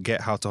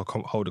forget how to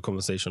hold a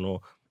conversation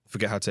or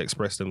forget how to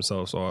express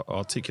themselves or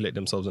articulate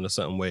themselves in a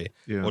certain way,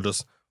 or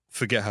just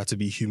forget how to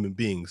be human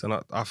beings. And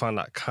I find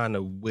that kind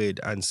of weird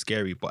and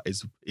scary, but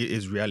it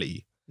is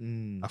reality.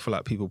 I feel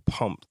like people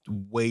pump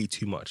way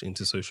too much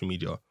into social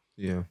media.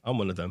 Yeah, I'm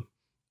one of them.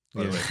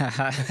 By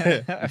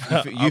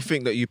the way. You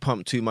think that you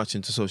pump too much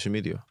into social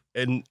media?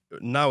 And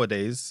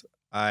nowadays,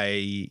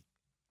 I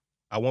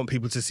want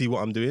people to see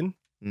what I'm doing.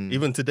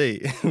 Even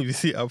today, you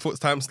see, I put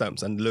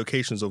timestamps and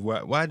locations of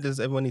where. Why does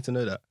everyone need to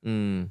know that?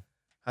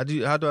 How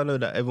do I know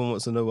that everyone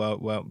wants to know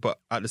where? But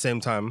at the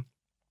same time,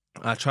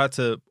 I try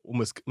to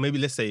almost maybe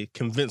let's say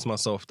convince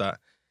myself that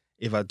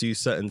if I do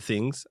certain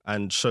things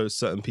and show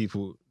certain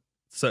people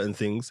certain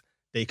things,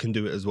 they can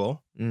do it as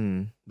well.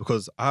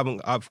 Because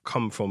I've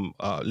come from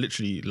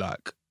literally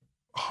like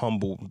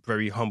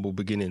very humble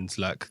beginnings.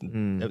 Like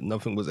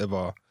nothing was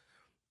ever.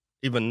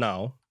 Even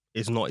now,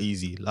 it's not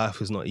easy.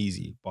 Life is not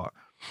easy, but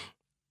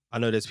I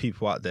know there's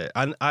people out there.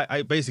 And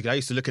I basically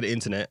used to look at the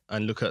internet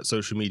and look at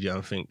social media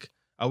and think,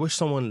 I wish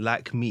someone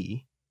like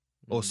me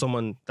or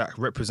someone that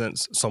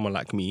represents someone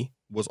like me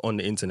was on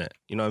the internet.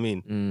 You know what I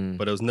mean?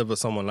 But there was never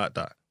someone like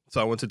that. So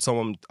I wanted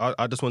someone,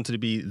 I just wanted to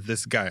be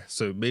this guy.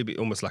 So maybe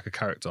almost like a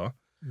character.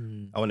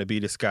 I want to be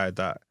this guy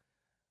that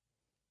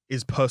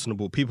is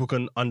personable. People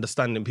can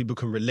understand him. People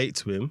can relate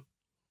to him.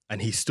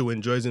 And he still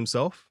enjoys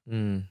himself.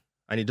 And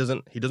he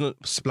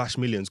doesn't splash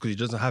millions because he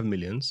doesn't have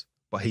millions.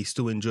 But he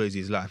still enjoys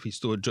his life. He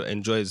still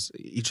enjoys.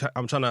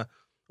 I'm trying to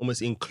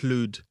almost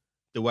include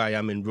the way I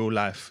am in real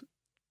life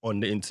on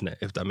the internet,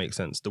 if that makes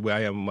sense. The way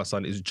I am with my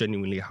son is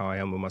genuinely how I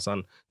am with my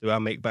son. The way I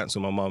make bands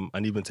with my mum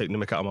and even take the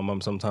mick out of my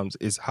mum sometimes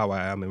is how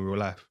I am in real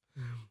life.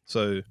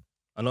 So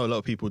I know a lot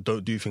of people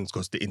don't do things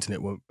because the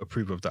internet won't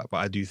approve of that, but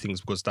I do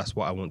things because that's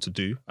what I want to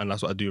do and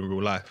that's what I do in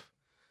real life.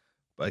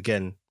 But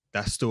again,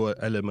 that's still an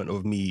element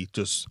of me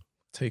just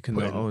taking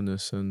the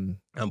onus and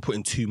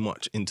putting too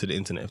much into the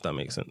internet, if that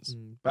makes sense.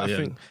 But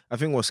I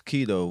think what's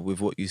key though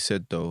with what you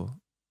said though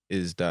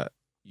is that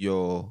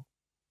you're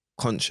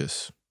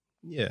conscious.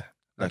 Yeah,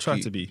 like I try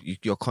to be.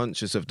 You're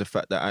conscious of the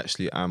fact that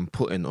actually I'm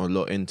putting a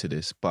lot into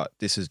this, but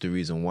this is the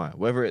reason why.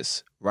 Whether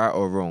it's right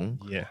or wrong,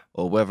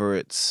 or whether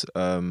it's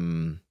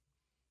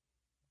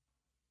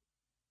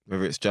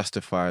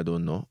justified or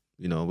not,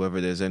 you know,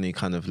 whether there's any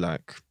kind of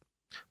like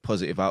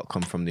positive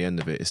outcome from the end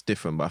of it, it's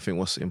different. But I think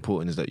what's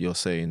important is that you're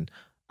saying,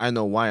 I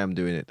know why I'm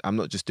doing it. I'm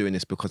not just doing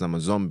this because I'm a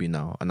zombie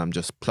now and I'm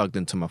just plugged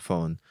into my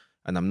phone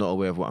and I'm not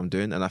aware of what I'm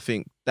doing. And I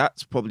think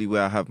that's probably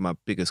where I have my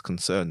biggest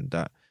concern.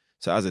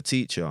 So as a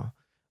teacher,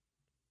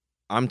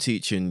 I'm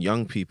teaching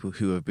young people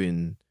who have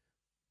been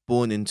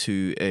born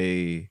into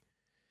a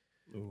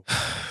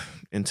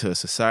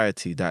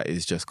society that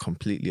is just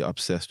completely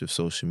obsessed with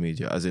social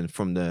media. As in,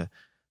 from the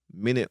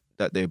minute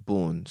that they're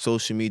born,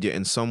 social media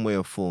in some way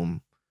or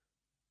form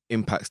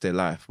impacts their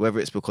life, whether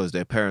it's because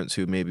their parents,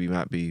 who maybe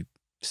might be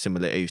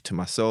similar age to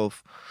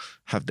myself,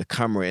 have the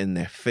camera in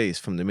their face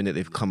from the minute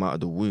they've come out of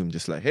the womb,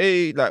 just like,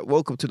 hey, like,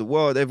 welcome to the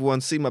world, everyone,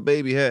 see my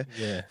baby here.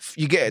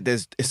 You get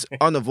it, it's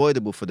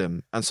unavoidable for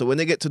them. And so when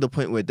they get to the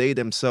point where they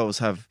themselves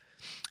have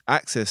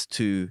access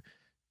to,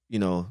 you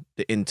know,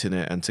 the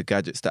internet and to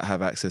gadgets that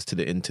have access to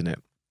the internet,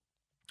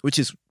 which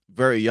is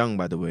very young,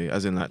 by the way,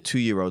 as in like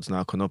 2-year-olds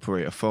now can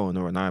operate a phone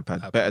or an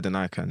iPad better than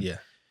I can. Yeah,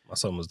 my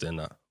son was doing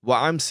that. What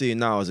I'm seeing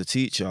now as a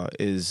teacher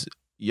is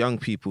young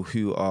people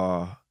who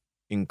are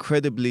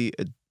incredibly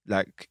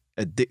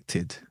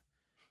addicted.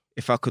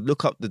 If I could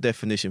look up the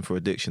definition for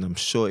addiction, I'm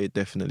sure it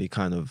definitely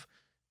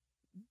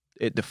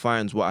it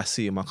defines what I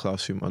see in my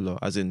classroom a lot.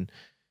 As in,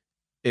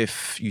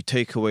 if you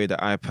take away the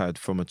iPad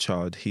from a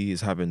child, he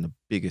is having the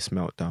biggest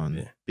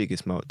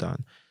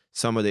meltdown.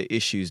 Some of the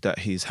issues that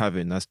he's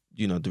having, that's,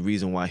 you know, the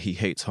reason why he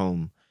hates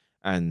home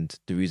and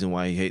the reason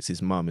why he hates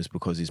his mum is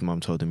because his mum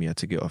told him he had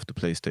to get off the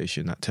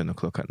PlayStation at 10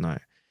 o'clock at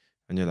night.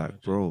 And you're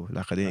like, bro,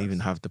 like I didn't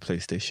even have the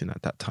PlayStation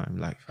at that time.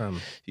 Like,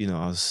 you know,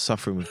 I was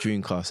suffering with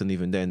Dreamcast, and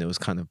even then there was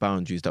kind of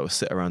boundaries that were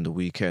set around the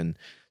weekend.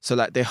 So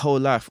like their whole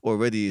life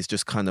already is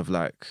just kind of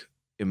like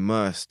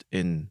immersed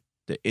in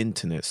the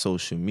internet,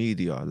 social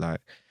media,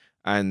 like,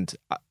 and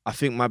I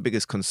think my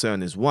biggest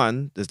concern is,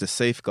 one, there's the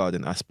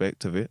safeguarding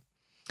aspect of it,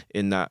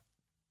 in that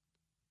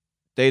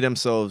they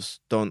themselves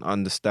don't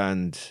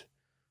understand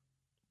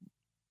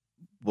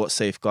what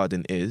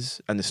safeguarding is,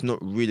 and it's not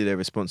really their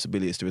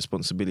responsibility, it's the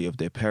responsibility of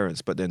their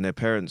parents. But then their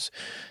parents,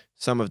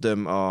 some of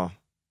them are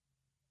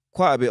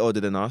quite a bit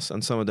older than us,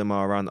 and some of them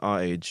are around our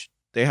age.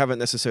 They haven't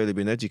necessarily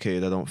been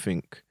educated, I don't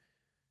think,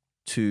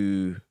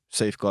 to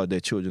safeguard their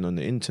children on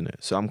the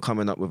internet. So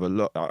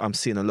I'm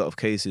seeing a lot of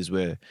cases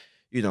where,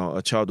 you know,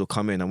 a child will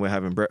come in and we're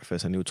having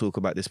breakfast and he'll talk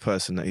about this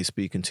person that he's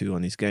speaking to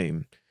on his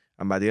game.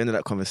 And by the end of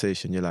that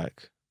conversation, you're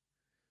like,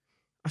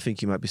 I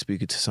think you might be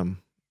speaking to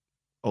some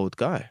old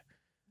guy.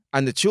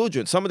 And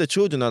some of the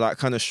children are like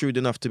kind of shrewd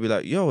enough to be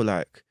like, yo,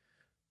 like,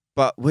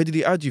 but where did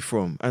he add you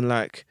from? And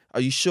like, are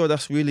you sure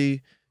that's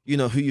really, you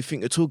know, who you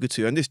think you're talking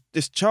to? And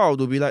this child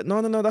will be like,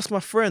 no, that's my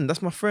friend.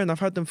 That's my friend. I've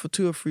had them for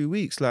 2 or 3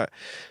 weeks. Like,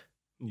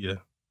 yeah.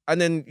 And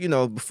then, you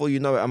know, before you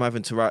know it, I'm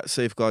having to write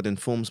safeguarding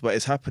forms, but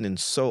it's happening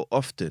so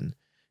often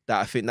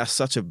that I think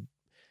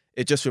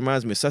it just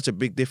reminds me, such a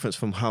big difference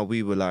from how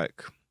we were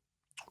like,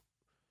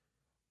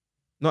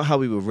 not how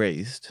we were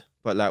raised,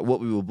 but like what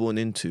we were born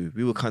into.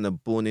 We were kind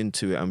of born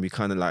into it, and we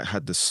kind of like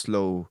had the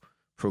slow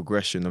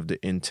progression of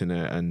the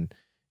internet, and,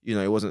 you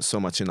know, it wasn't so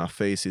much in our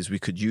faces. We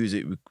could use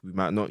it, we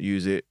might not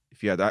use it.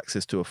 If you had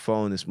access to a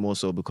phone, it's more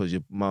so because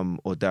your mum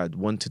or dad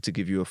wanted to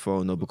give you a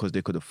phone, or because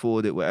they could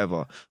afford it,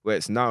 whatever. Where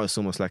it's now, it's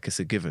almost like it's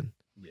a given.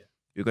 Yeah.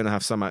 You're going to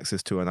have some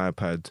access to an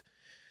iPad,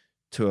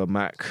 to a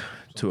Mac,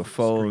 to a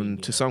phone,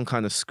 to some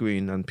kind of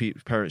screen, and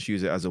parents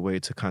use it as a way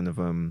to kind of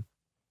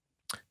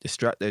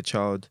distract their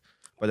child.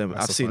 But then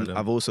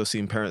I've also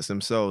seen parents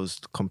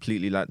themselves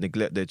completely like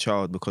neglect their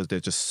child because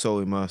they're just so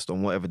immersed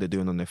on whatever they're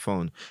doing on their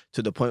phone,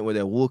 to the point where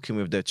they're walking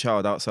with their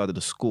child outside of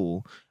the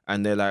school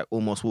and they're like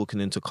almost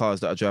walking into cars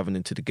that are driving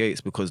into the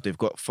gates because they've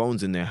got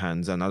phones in their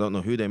hands, and I don't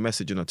know who they're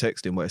messaging or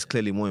texting, but it's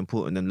clearly more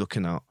important than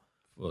looking out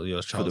for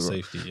your child's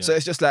safety. Yeah. So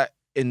it's just like,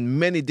 in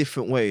many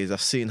different ways,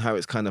 I've seen how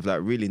it's kind of like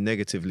really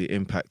negatively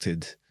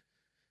impacted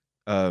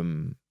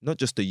not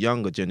just the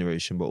younger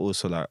generation, but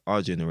also like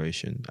our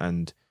generation.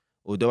 And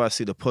although I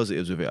see the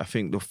positives with it, I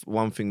think the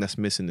one thing that's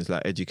missing is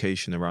like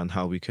education around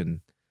how we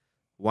can,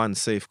 one,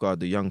 safeguard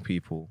the young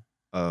people,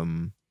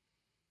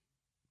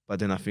 but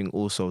then I think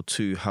also,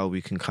 two, how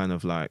we can kind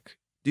of like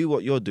do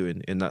what you're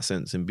doing in that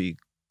sense and be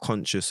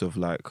conscious of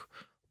like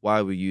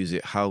why we use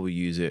it, how we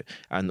use it,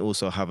 and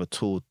also have a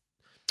tool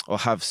or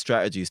have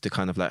strategies to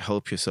kind of like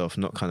help yourself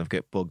not kind of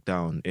get bogged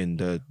down in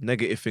the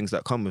negative things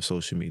that come with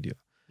social media.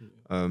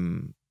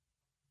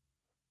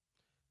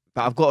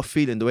 But I've got a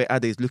feeling the way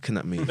Ade's looking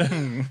at me,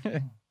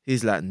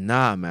 he's like,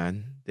 nah,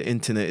 man, the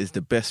internet is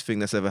the best thing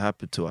that's ever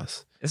happened to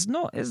us. It's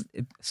not.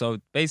 So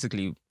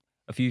basically,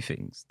 a few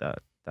things that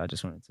I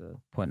just wanted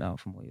to point out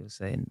from what you were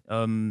saying.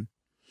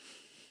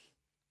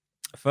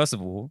 First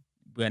of all,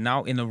 we're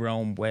now in a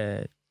realm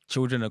where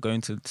children are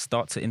going to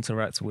start to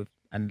interact with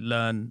and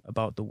learn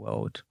about the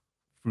world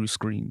through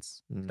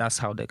screens. That's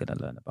how they're going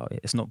to learn about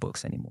it. It's not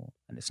books anymore,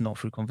 and it's not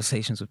through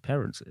conversations with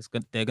parents.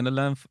 They're going to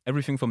learn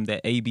everything from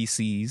their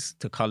ABCs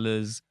to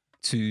colors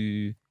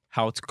to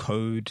how to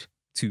code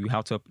to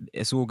how to.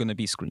 It's all going to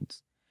be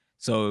screens.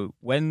 So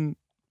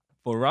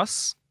for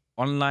us,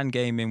 online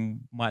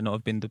gaming might not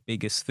have been the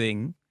biggest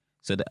thing,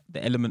 so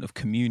the element of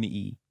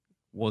community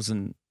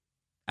wasn't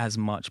as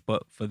much.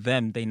 But for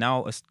them, they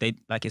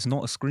like, it's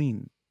not a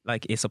screen.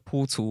 Like, it's a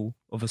portal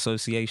of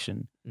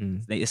association.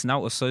 It's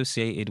now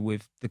associated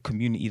with the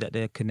community that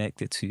they're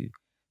connected to.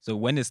 So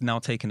when it's now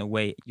taken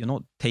away, you're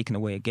not taking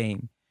away a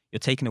game. You're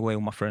taking away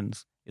all my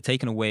friends. You're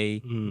taking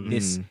away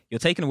this. You're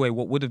taking away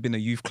what would have been a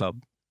youth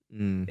club.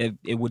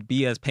 It would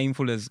be as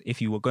painful as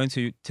if you were going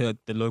to the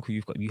local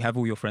youth club. You have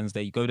all your friends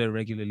there. You go there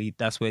regularly.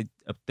 That's where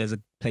there's a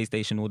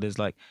PlayStation or there's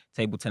like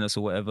table tennis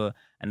or whatever.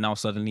 And now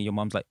suddenly your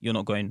mum's like, you're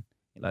not going.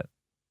 You're like,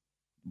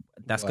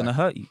 that's going to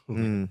hurt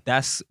you.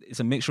 It's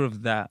a mixture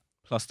of that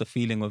plus the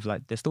feeling of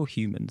like, they're still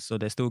humans. So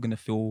they're still going to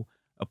feel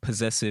a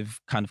possessive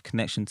kind of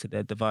connection to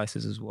their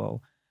devices as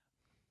well.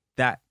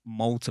 That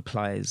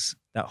multiplies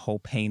that whole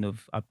pain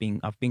of I've been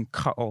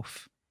cut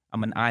off.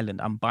 I'm an island.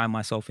 I'm by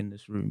myself in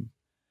this room.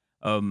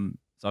 So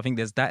I think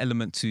there's that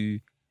element to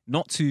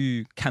not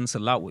to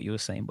cancel out what you're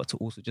saying, but to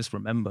also just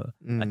remember,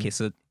 like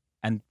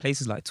and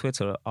places like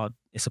Twitter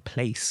it's a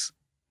place.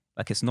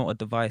 Like, it's not a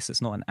device.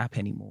 It's not an app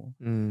anymore.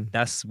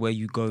 That's where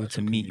you go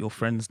to meet your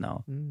friends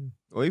now.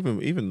 Or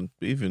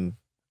even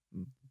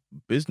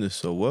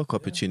business or work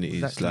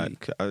opportunities. Exactly.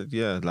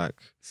 Like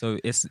so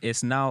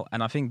it's now,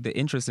 and I think the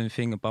interesting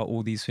thing about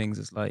all these things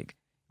is like,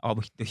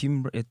 the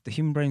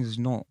human brain is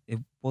not. It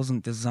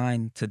wasn't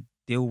designed to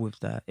deal with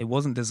that. It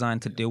wasn't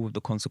designed to deal with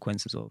the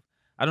consequences of.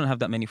 I don't have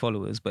that many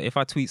followers, but if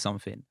I tweet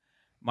something,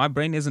 my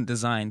brain isn't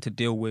designed to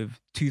deal with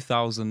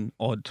 2,000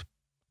 odd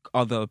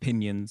other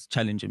opinions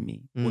challenging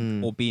me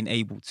or being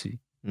able to.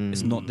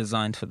 It's not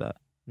designed for that.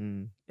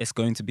 It's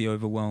going to be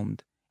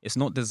overwhelmed. It's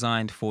not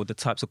designed for the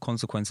types of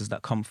consequences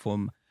that come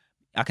from.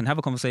 I can have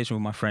a conversation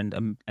with my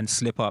friend and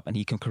slip up, and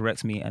he can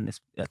correct me. And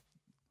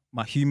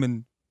my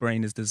human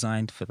brain is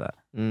designed for that.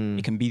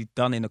 It can be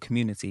done in a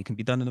community. It can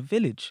be done in a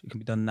village. It can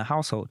be done in a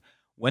household.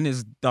 When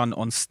it's done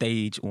on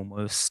stage,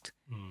 almost,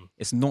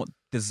 it's not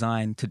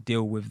designed to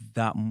deal with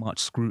that much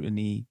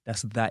scrutiny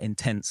that's that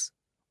intense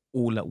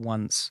all at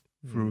once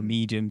through a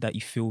medium that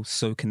you feel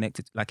so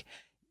connected. Like,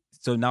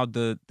 so now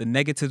the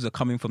negatives are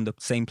coming from the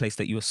same place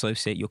that you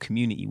associate your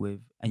community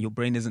with, and your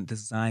brain isn't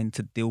designed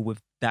to deal with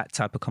that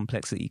type of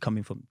complexity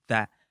coming from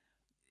that.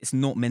 It's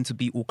not meant to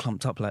be all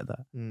clumped up like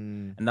that.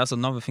 And that's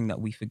another thing that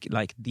we forget.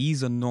 Like,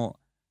 these are not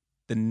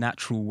the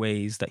natural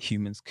ways that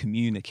humans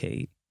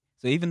communicate.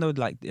 So even though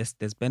like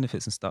there's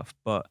benefits and stuff,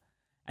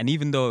 and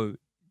even though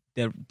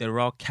there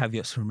are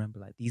caveats to remember,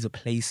 like these are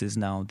places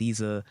now,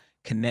 these are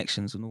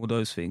connections and all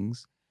those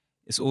things.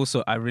 It's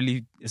also,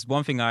 it's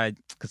one thing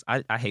because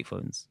I hate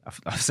phones.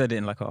 I've said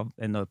it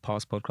in a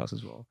past podcast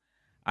as well.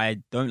 I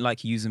don't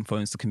like using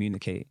phones to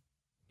communicate.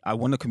 I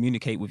want to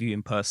communicate with you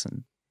in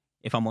person.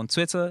 If I'm on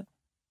Twitter,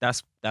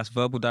 that's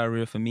verbal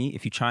diarrhea for me.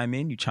 If you chime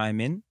in, you chime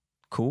in.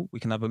 Cool.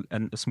 We can have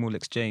a small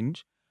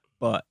exchange.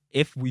 But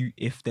if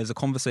there's a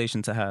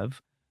conversation to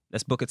have,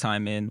 let's book a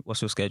time in.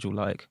 What's your schedule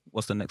like?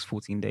 What's the next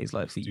 14 days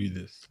like for you? Do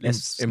this.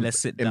 Let's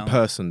sit down. In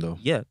person though.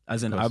 Yeah,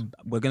 as in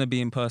we're going to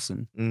be in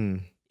person.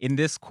 In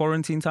this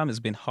quarantine time, it's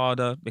been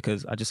harder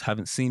because I just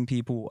haven't seen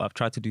people. I've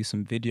tried to do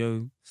some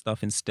video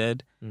stuff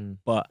instead.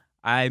 But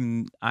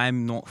I'm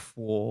not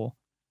for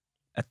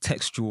a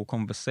textual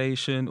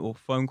conversation or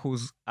phone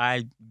calls.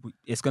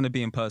 It's going to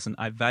be in person.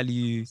 I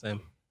value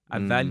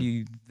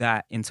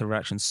that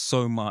interaction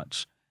so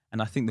much.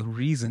 And I think the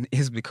reason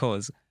is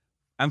because,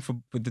 and for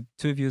the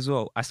two of you as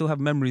well, I still have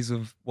memories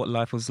of what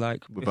life was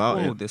like without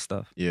before it. this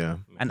stuff. Yeah.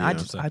 And I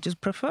just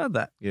prefer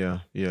that. Yeah.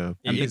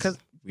 And because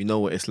we know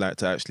what it's like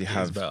to actually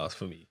have. It's better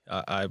for me.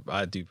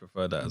 I do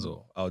prefer that as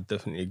well. I would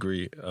definitely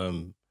agree.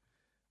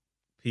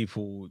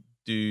 People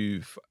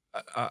do.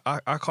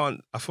 I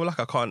can't. I feel like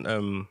I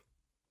can't.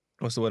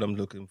 What's the word I'm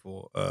looking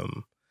for?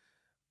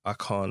 I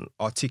can't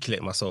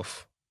articulate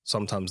myself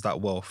sometimes that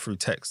well through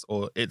text,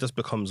 or it just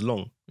becomes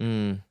long.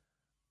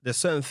 There's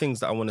certain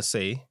things that I want to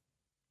say,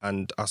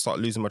 and I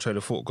start losing my train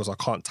of thought because I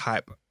can't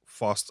type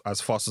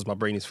as fast as my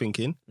brain is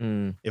thinking.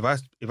 If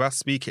I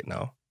speak it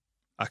now,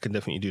 I can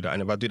definitely do that.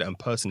 And if I do that in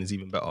person, it's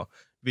even better.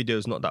 Video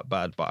is not that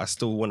bad, but I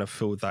still want to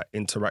feel that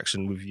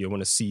interaction with you. I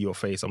want to see your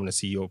face. I want to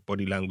see your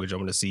body language. I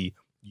want to see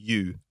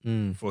you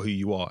for who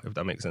you are, if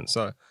that makes sense.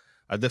 So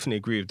I definitely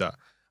agree with that.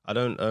 I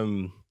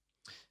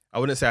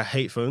wouldn't say I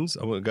hate phones.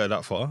 I wouldn't go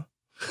that far.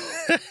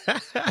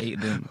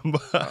 hate them.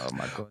 Oh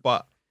my God.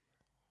 But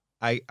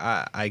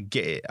I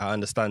get it. I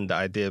understand the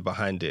idea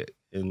behind it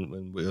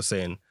in what you're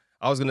saying.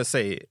 I was going to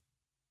say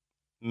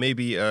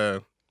maybe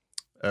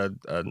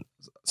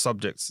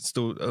subjects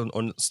still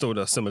on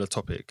a similar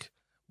topic.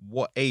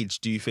 What age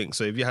do you think?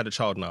 So if you had a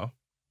child now,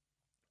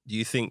 do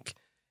you think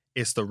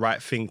it's the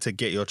right thing to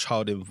get your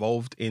child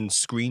involved in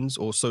screens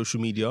or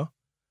social media,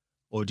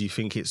 or do you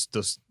think it's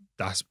just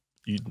that's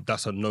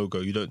a no-go?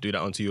 You don't do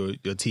that until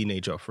you're a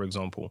teenager, for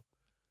example.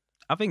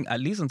 I think at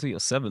least until you're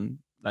 7,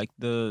 like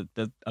a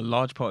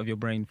large part of your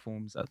brain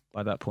forms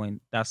by that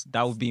point.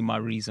 That would be my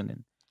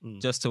reasoning,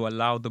 just to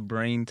allow the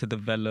brain to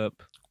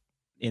develop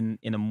in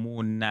a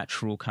more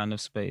natural kind of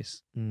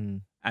space.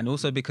 And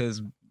also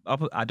because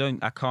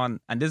I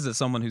can't, and this is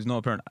someone who's not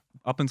a parent,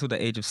 up until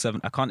the age of 7,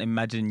 I can't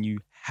imagine you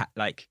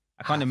I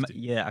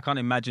can't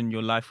imagine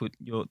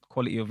your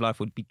quality of life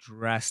would be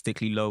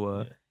drastically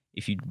lower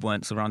if you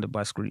weren't surrounded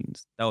by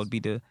screens. That would be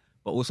but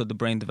also the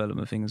brain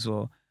development thing as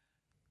well.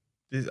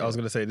 I was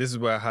going to say, this is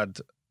where I had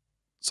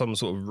some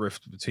sort of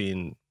rift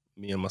between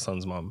me and my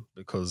son's mum,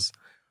 because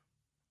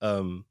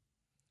I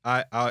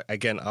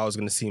was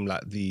going to seem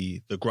like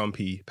the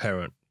grumpy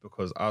parent,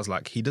 because I was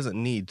like, he doesn't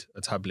need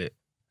a tablet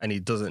and he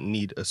doesn't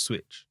need a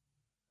Switch.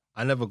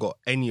 I never got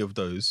any of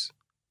those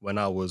when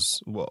I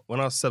was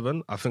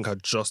 7. I think I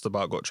just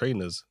about got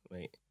trainers,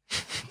 mate.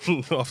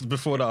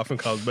 Before that, I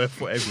think I was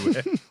barefoot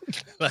everywhere.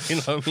 Like, you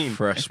know what I mean?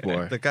 Fresh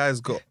boy. The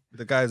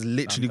guy's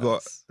literally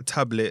got a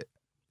tablet.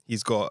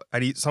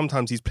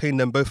 Sometimes he's playing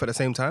them both at the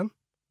same time.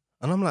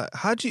 And I'm like,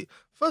 how as a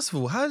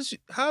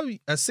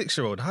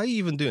 6-year-old, how are you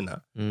even doing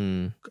that?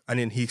 And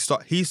then he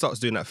starts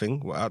doing that thing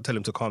where I tell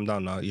him to calm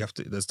down now.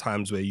 There's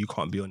times where you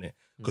can't be on it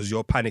because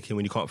you're panicking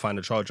when you can't find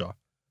a charger.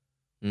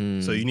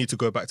 So you need to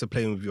go back to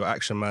playing with your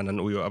Action Man and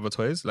all your other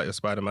toys, like your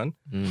Spider-Man.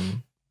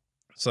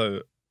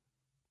 So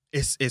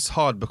it's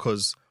hard,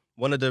 because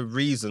one of the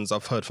reasons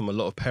I've heard from a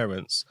lot of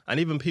parents, and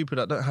even people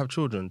that don't have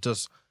children,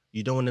 just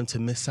you don't want them to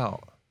miss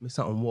out. Miss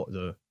out on what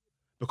though?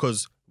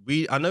 Because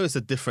I know it's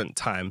a different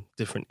time,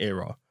 different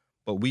era,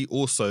 but we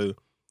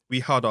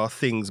had our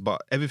things,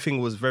 but everything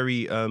was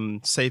very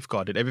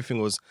safeguarded.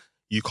 Everything was,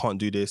 you can't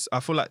do this. I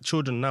feel like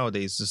children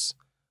nowadays just,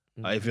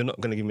 if you're not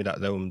going to give me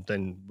that,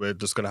 then we're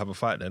just going to have a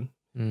fight then.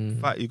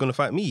 You're going to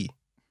fight me.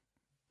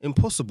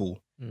 Impossible.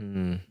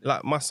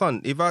 Like my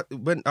son,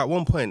 when at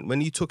one point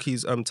when you took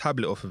his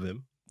tablet off of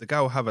him, the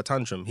guy will have a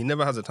tantrum. He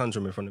never has a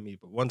tantrum in front of me,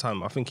 but one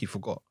time I think he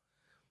forgot.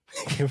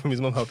 He came from his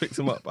mum. I picked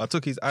him up. I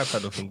took his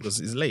iPad off him because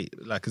it's late.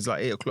 Like it's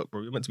like 8 o'clock,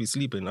 bro. You're meant to be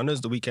sleeping. I know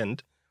it's the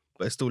weekend,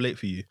 but it's still late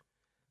for you.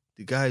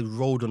 The guy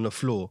rolled on the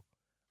floor,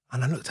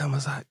 and I looked at him. I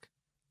was like,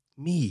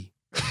 "Me,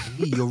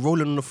 you're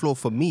rolling on the floor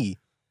for me,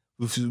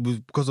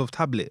 because of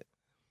tablet."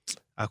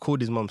 I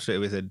called his mum straight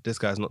away and said, this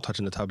guy's not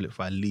touching the tablet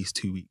for at least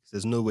 2 weeks.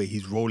 There's no way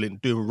he's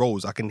doing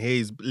rolls. I can hear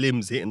his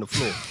limbs hitting the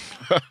floor.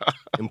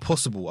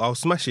 Impossible. I'll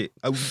smash it.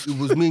 It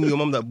was me and your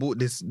mum that bought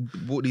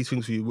these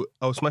things for you.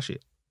 I'll smash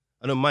it.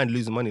 I don't mind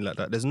losing money like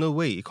that. There's no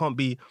way. It can't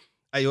be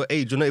at your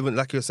age. You're not even,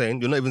 like you're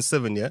saying, you're not even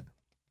 7 yet.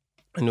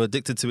 And you're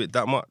addicted to it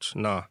that much.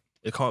 Nah,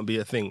 it can't be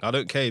a thing. I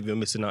don't care if you're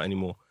missing out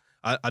anymore.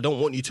 I don't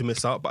want you to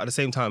miss out, but at the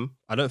same time,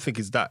 I don't think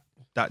it's that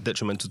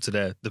detrimental to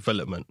their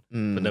development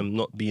for them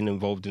not being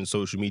involved in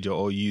social media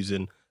or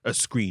using a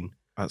screen.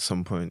 At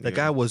some point. The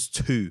guy was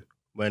 2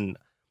 when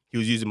he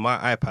was using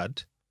my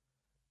iPad.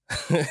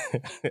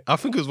 I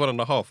think it was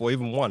 1.5 or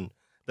even 1.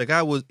 The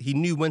guy he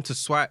knew when to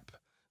swipe,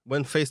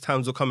 when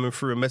FaceTimes were coming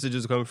through and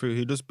messages were coming through,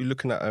 he'd just be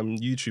looking at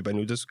YouTube and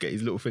he'd just get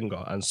his little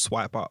finger and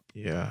swipe up.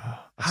 Yeah.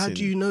 How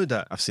do you know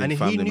that? I've seen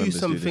family members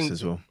do this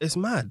as well. It's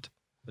mad.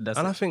 But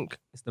I think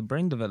it's the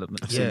brain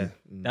development. Yeah.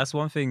 That's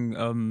one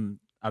thing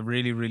I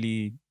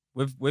really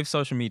with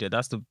social media,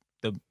 that's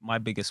my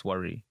biggest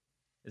worry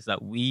is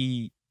that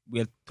we're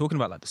talking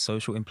about like the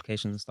social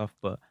implications and stuff,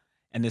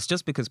 and it's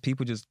just because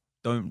people just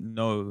don't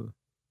know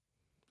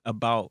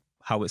about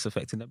how it's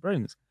affecting their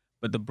brains.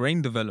 But the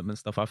brain development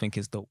stuff, I think,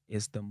 is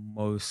the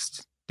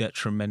most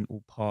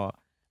detrimental part.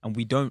 And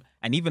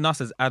and even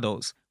us as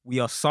adults, we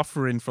are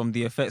suffering from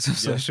the effects of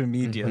social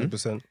media.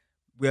 100%.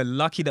 We're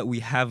lucky that we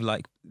have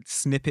like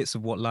snippets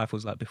of what life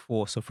was like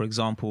before. So for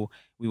example,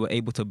 we were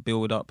able to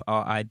build up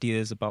our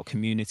ideas about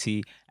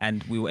community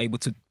and we were able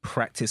to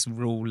practice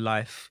real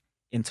life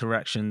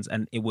interactions,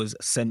 and it was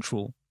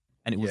central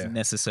and it was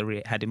necessary.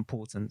 It had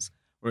importance.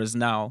 Whereas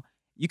now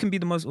you can be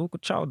the most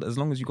awkward child as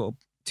long as you got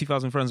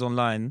 2,000 friends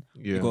online,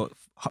 you got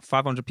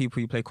 500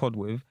 people you play COD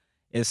with.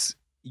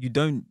 You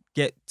don't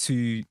get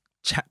to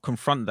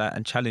confront that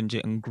and challenge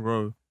it and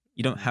grow.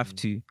 You don't have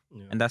to.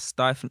 And that's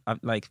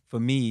like for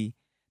me,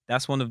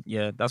 that's one of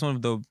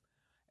the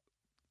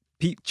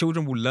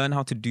children will learn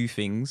how to do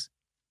things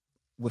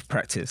with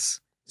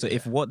practice. So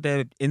if what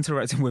they're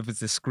interacting with is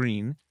the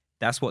screen,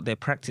 that's what they're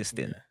practiced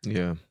in.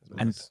 Yeah.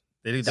 And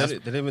they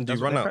don't even do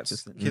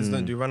runouts. Kids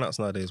don't do runouts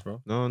nowadays,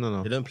 bro.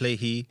 No. They don't play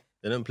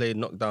they don't play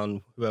knock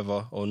down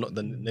whoever or knock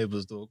the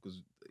neighbor's door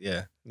because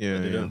they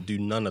don't do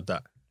none of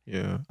that.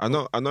 Yeah. I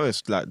know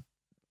it's like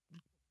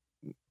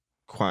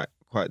quite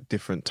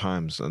different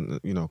times, and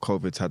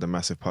COVID's had a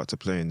massive part to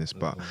play in this,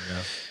 but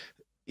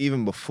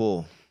even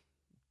before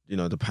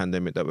the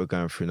pandemic that we're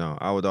going through now,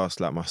 I would ask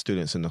like my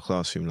students in the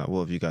classroom, like, what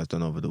have you guys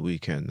done over the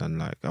weekend? And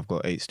like I've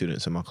got 8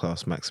 students in my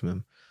class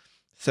maximum.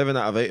 7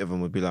 out of 8 of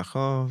them would be like,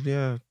 oh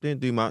yeah,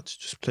 didn't do much,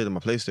 just played on my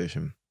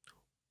PlayStation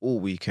all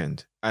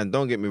weekend. And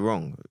don't get me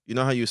wrong, you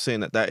know how you're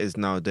saying that is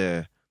now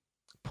their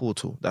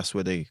portal, that's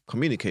where they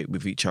communicate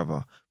with each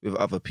other, with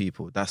other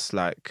people. That's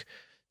like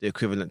the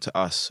equivalent to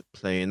us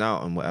playing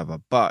out and whatever,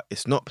 but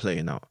it's not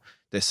playing out.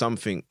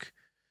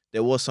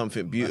 There was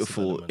something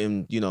beautiful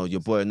in, your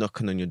boy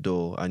knocking on your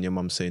door and your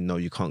mum saying, no,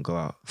 you can't go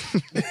out.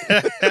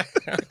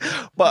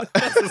 But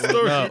that's the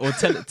story. No, or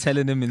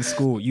telling him in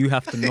school, you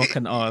have to knock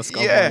and ask.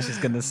 Otherwise she's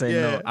going to say,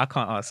 no, I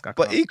can't ask.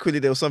 But equally,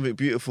 there was something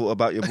beautiful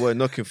about your boy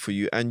knocking for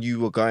you, and you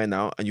were going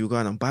out and you were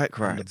going on bike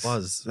rides. The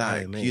buzz.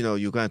 Like,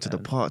 you're going to the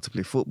park to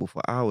play football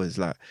for hours.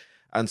 Like,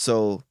 and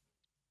so,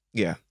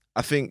 yeah,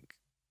 I think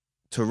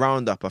to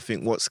round up, I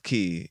think what's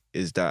key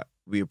is that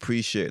we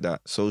appreciate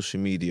that social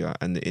media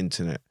and the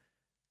internet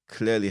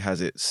clearly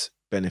has its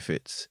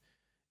benefits.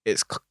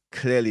 It's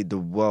clearly the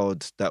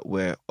world that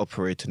we're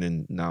operating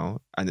in now,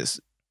 and it's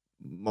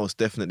most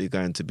definitely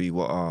going to be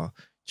what our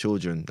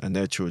children and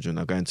their children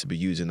are going to be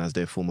using as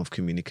their form of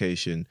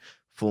communication,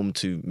 form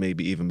to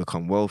maybe even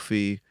become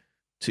wealthy,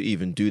 to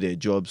even do their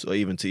jobs, or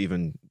even to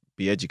even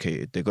be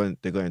educated. They're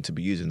going to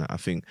be using that. I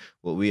think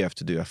what we have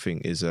to do,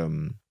 is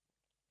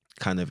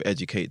kind of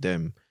educate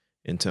them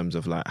in terms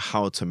of like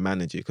how to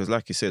manage it, because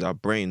like you said, our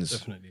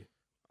brains,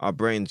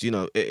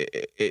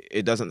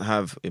 it doesn't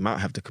have, it might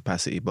have the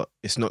capacity, but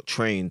it's not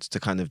trained to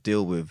kind of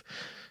deal with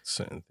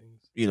certain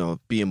things.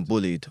 Being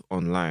bullied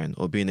online,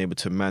 or being able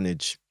to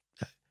manage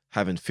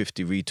having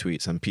 50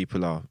 retweets and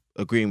people are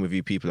agreeing with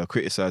you, people are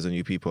criticizing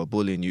you, people are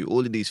bullying you.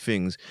 All of these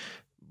things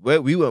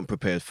where we weren't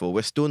prepared for,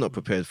 we're still not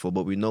prepared for,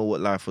 but we know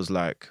what life was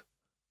like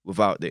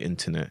without the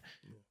internet.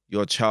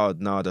 Your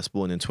child now that's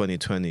born in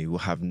 2020 will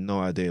have no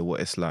idea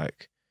what it's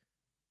like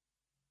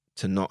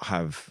to not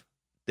have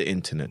the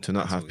internet, to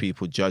not have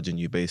people judging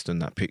you based on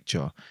that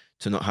picture,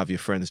 to not have your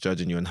friends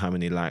judging you on how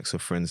many likes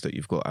of friends that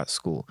you've got at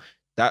school.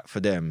 That for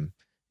them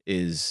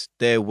is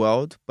their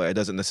world, but it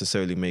doesn't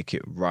necessarily make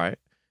it right.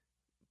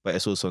 But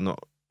it's also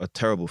not a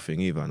terrible thing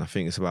either. And I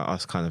think it's about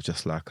us kind of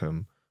just like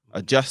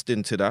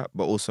adjusting to that,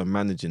 but also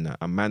managing that,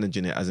 and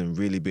managing it as in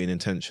really being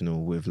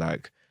intentional with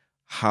like,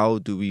 how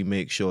do we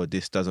make sure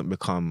this doesn't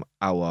become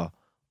our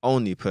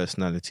only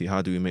personality?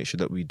 How do we make sure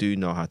that we do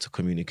know how to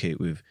communicate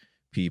with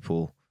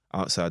people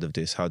outside of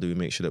this? How do we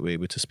make sure that we're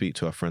able to speak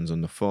to our friends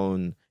on the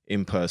phone,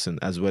 in person,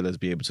 as well as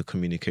be able to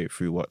communicate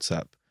through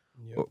WhatsApp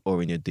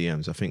or in your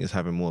DMs? I think it's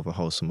having more of a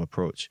wholesome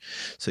approach.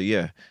 So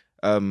yeah,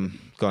 go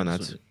on,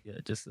 Ad.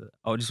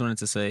 I just wanted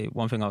to say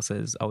one thing. I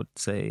would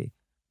say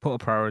put a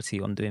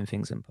priority on doing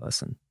things in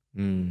person.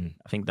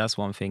 I think that's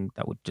one thing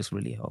that would just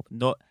really help.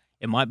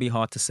 It might be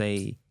hard to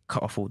say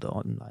cut off all the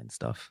online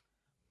stuff.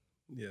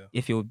 Yeah.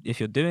 If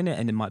you're doing it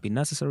and it might be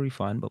necessary,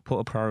 fine, but put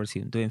a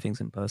priority on doing things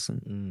in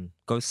person.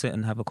 Go sit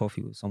and have a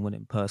coffee with someone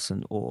in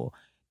person, or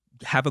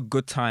have a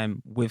good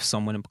time with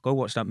someone and go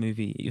watch that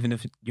movie, even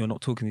if you're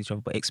not talking to each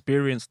other, but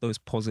experience those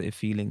positive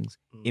feelings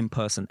in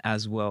person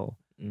as well.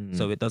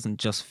 So it doesn't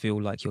just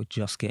feel like you're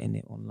just getting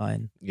it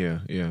online. Yeah.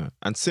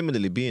 And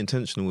similarly, be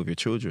intentional with your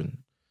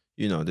children.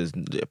 You know, there's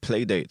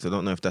play dates. I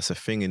don't know if that's a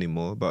thing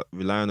anymore, but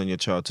relying on your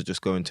child to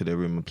just go into their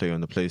room and play on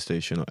the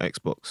PlayStation or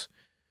Xbox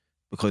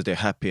because they're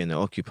happy and they're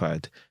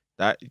occupied.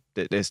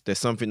 There's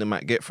something they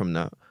might get from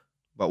that.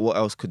 But what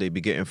else could they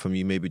be getting from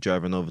you? Maybe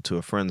driving over to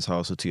a friend's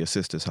house or to your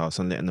sister's house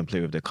and letting them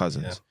play with their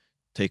cousins,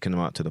 taking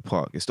them out to the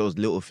park. It's those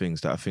little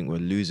things that I think we're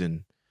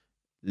losing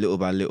little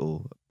by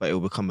little, but it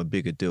will become a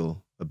bigger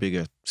deal, a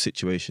bigger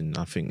situation,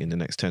 I think, in the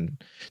next 10,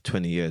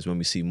 20 years when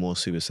we see more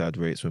suicide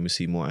rates, when we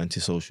see more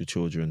antisocial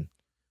children.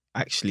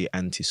 Actually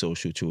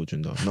antisocial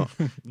children though,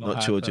 not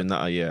children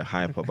that are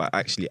hyper, but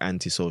actually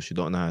antisocial,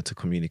 don't know how to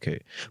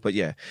communicate. But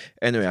yeah,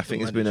 anyway, I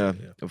think it's been a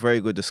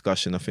very good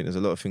discussion. I think there's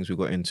a lot of things we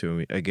got into,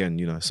 and again,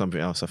 you know,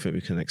 something else I think we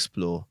can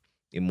explore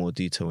in more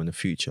detail in the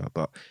future.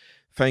 But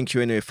thank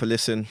you anyway for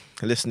listening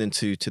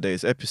to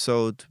today's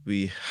episode.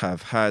 We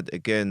have had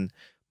again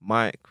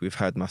Mike, we've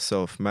had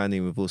myself, Manny,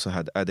 we've also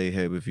had Ade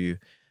here with you.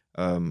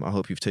 I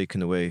hope you've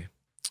taken away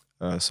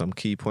some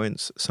key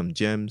points, some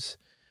gems.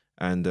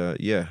 And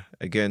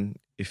again,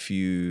 if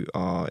you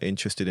are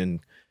interested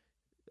in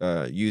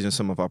using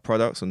some of our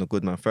products on the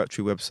Goodman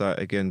Factory website,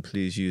 again,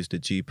 please use the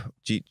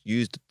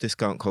use the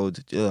discount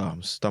code.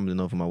 I'm stumbling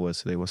over my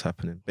words today. What's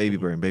happening? Baby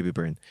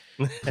brain.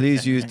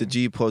 Please use the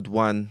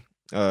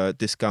GPod1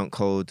 discount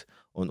code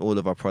on all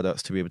of our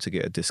products to be able to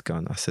get a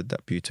discount. I said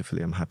that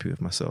beautifully. I'm happy with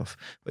myself.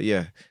 But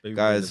yeah, Baby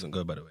guys, doesn't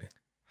go, by the way.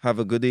 Have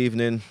a good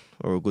evening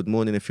or a good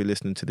morning if you're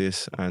listening to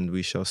this, and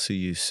we shall see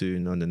you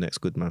soon on the next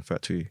Goodman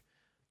Factory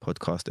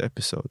podcast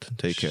episode.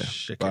 Take care.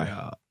 Check Bye. it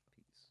out.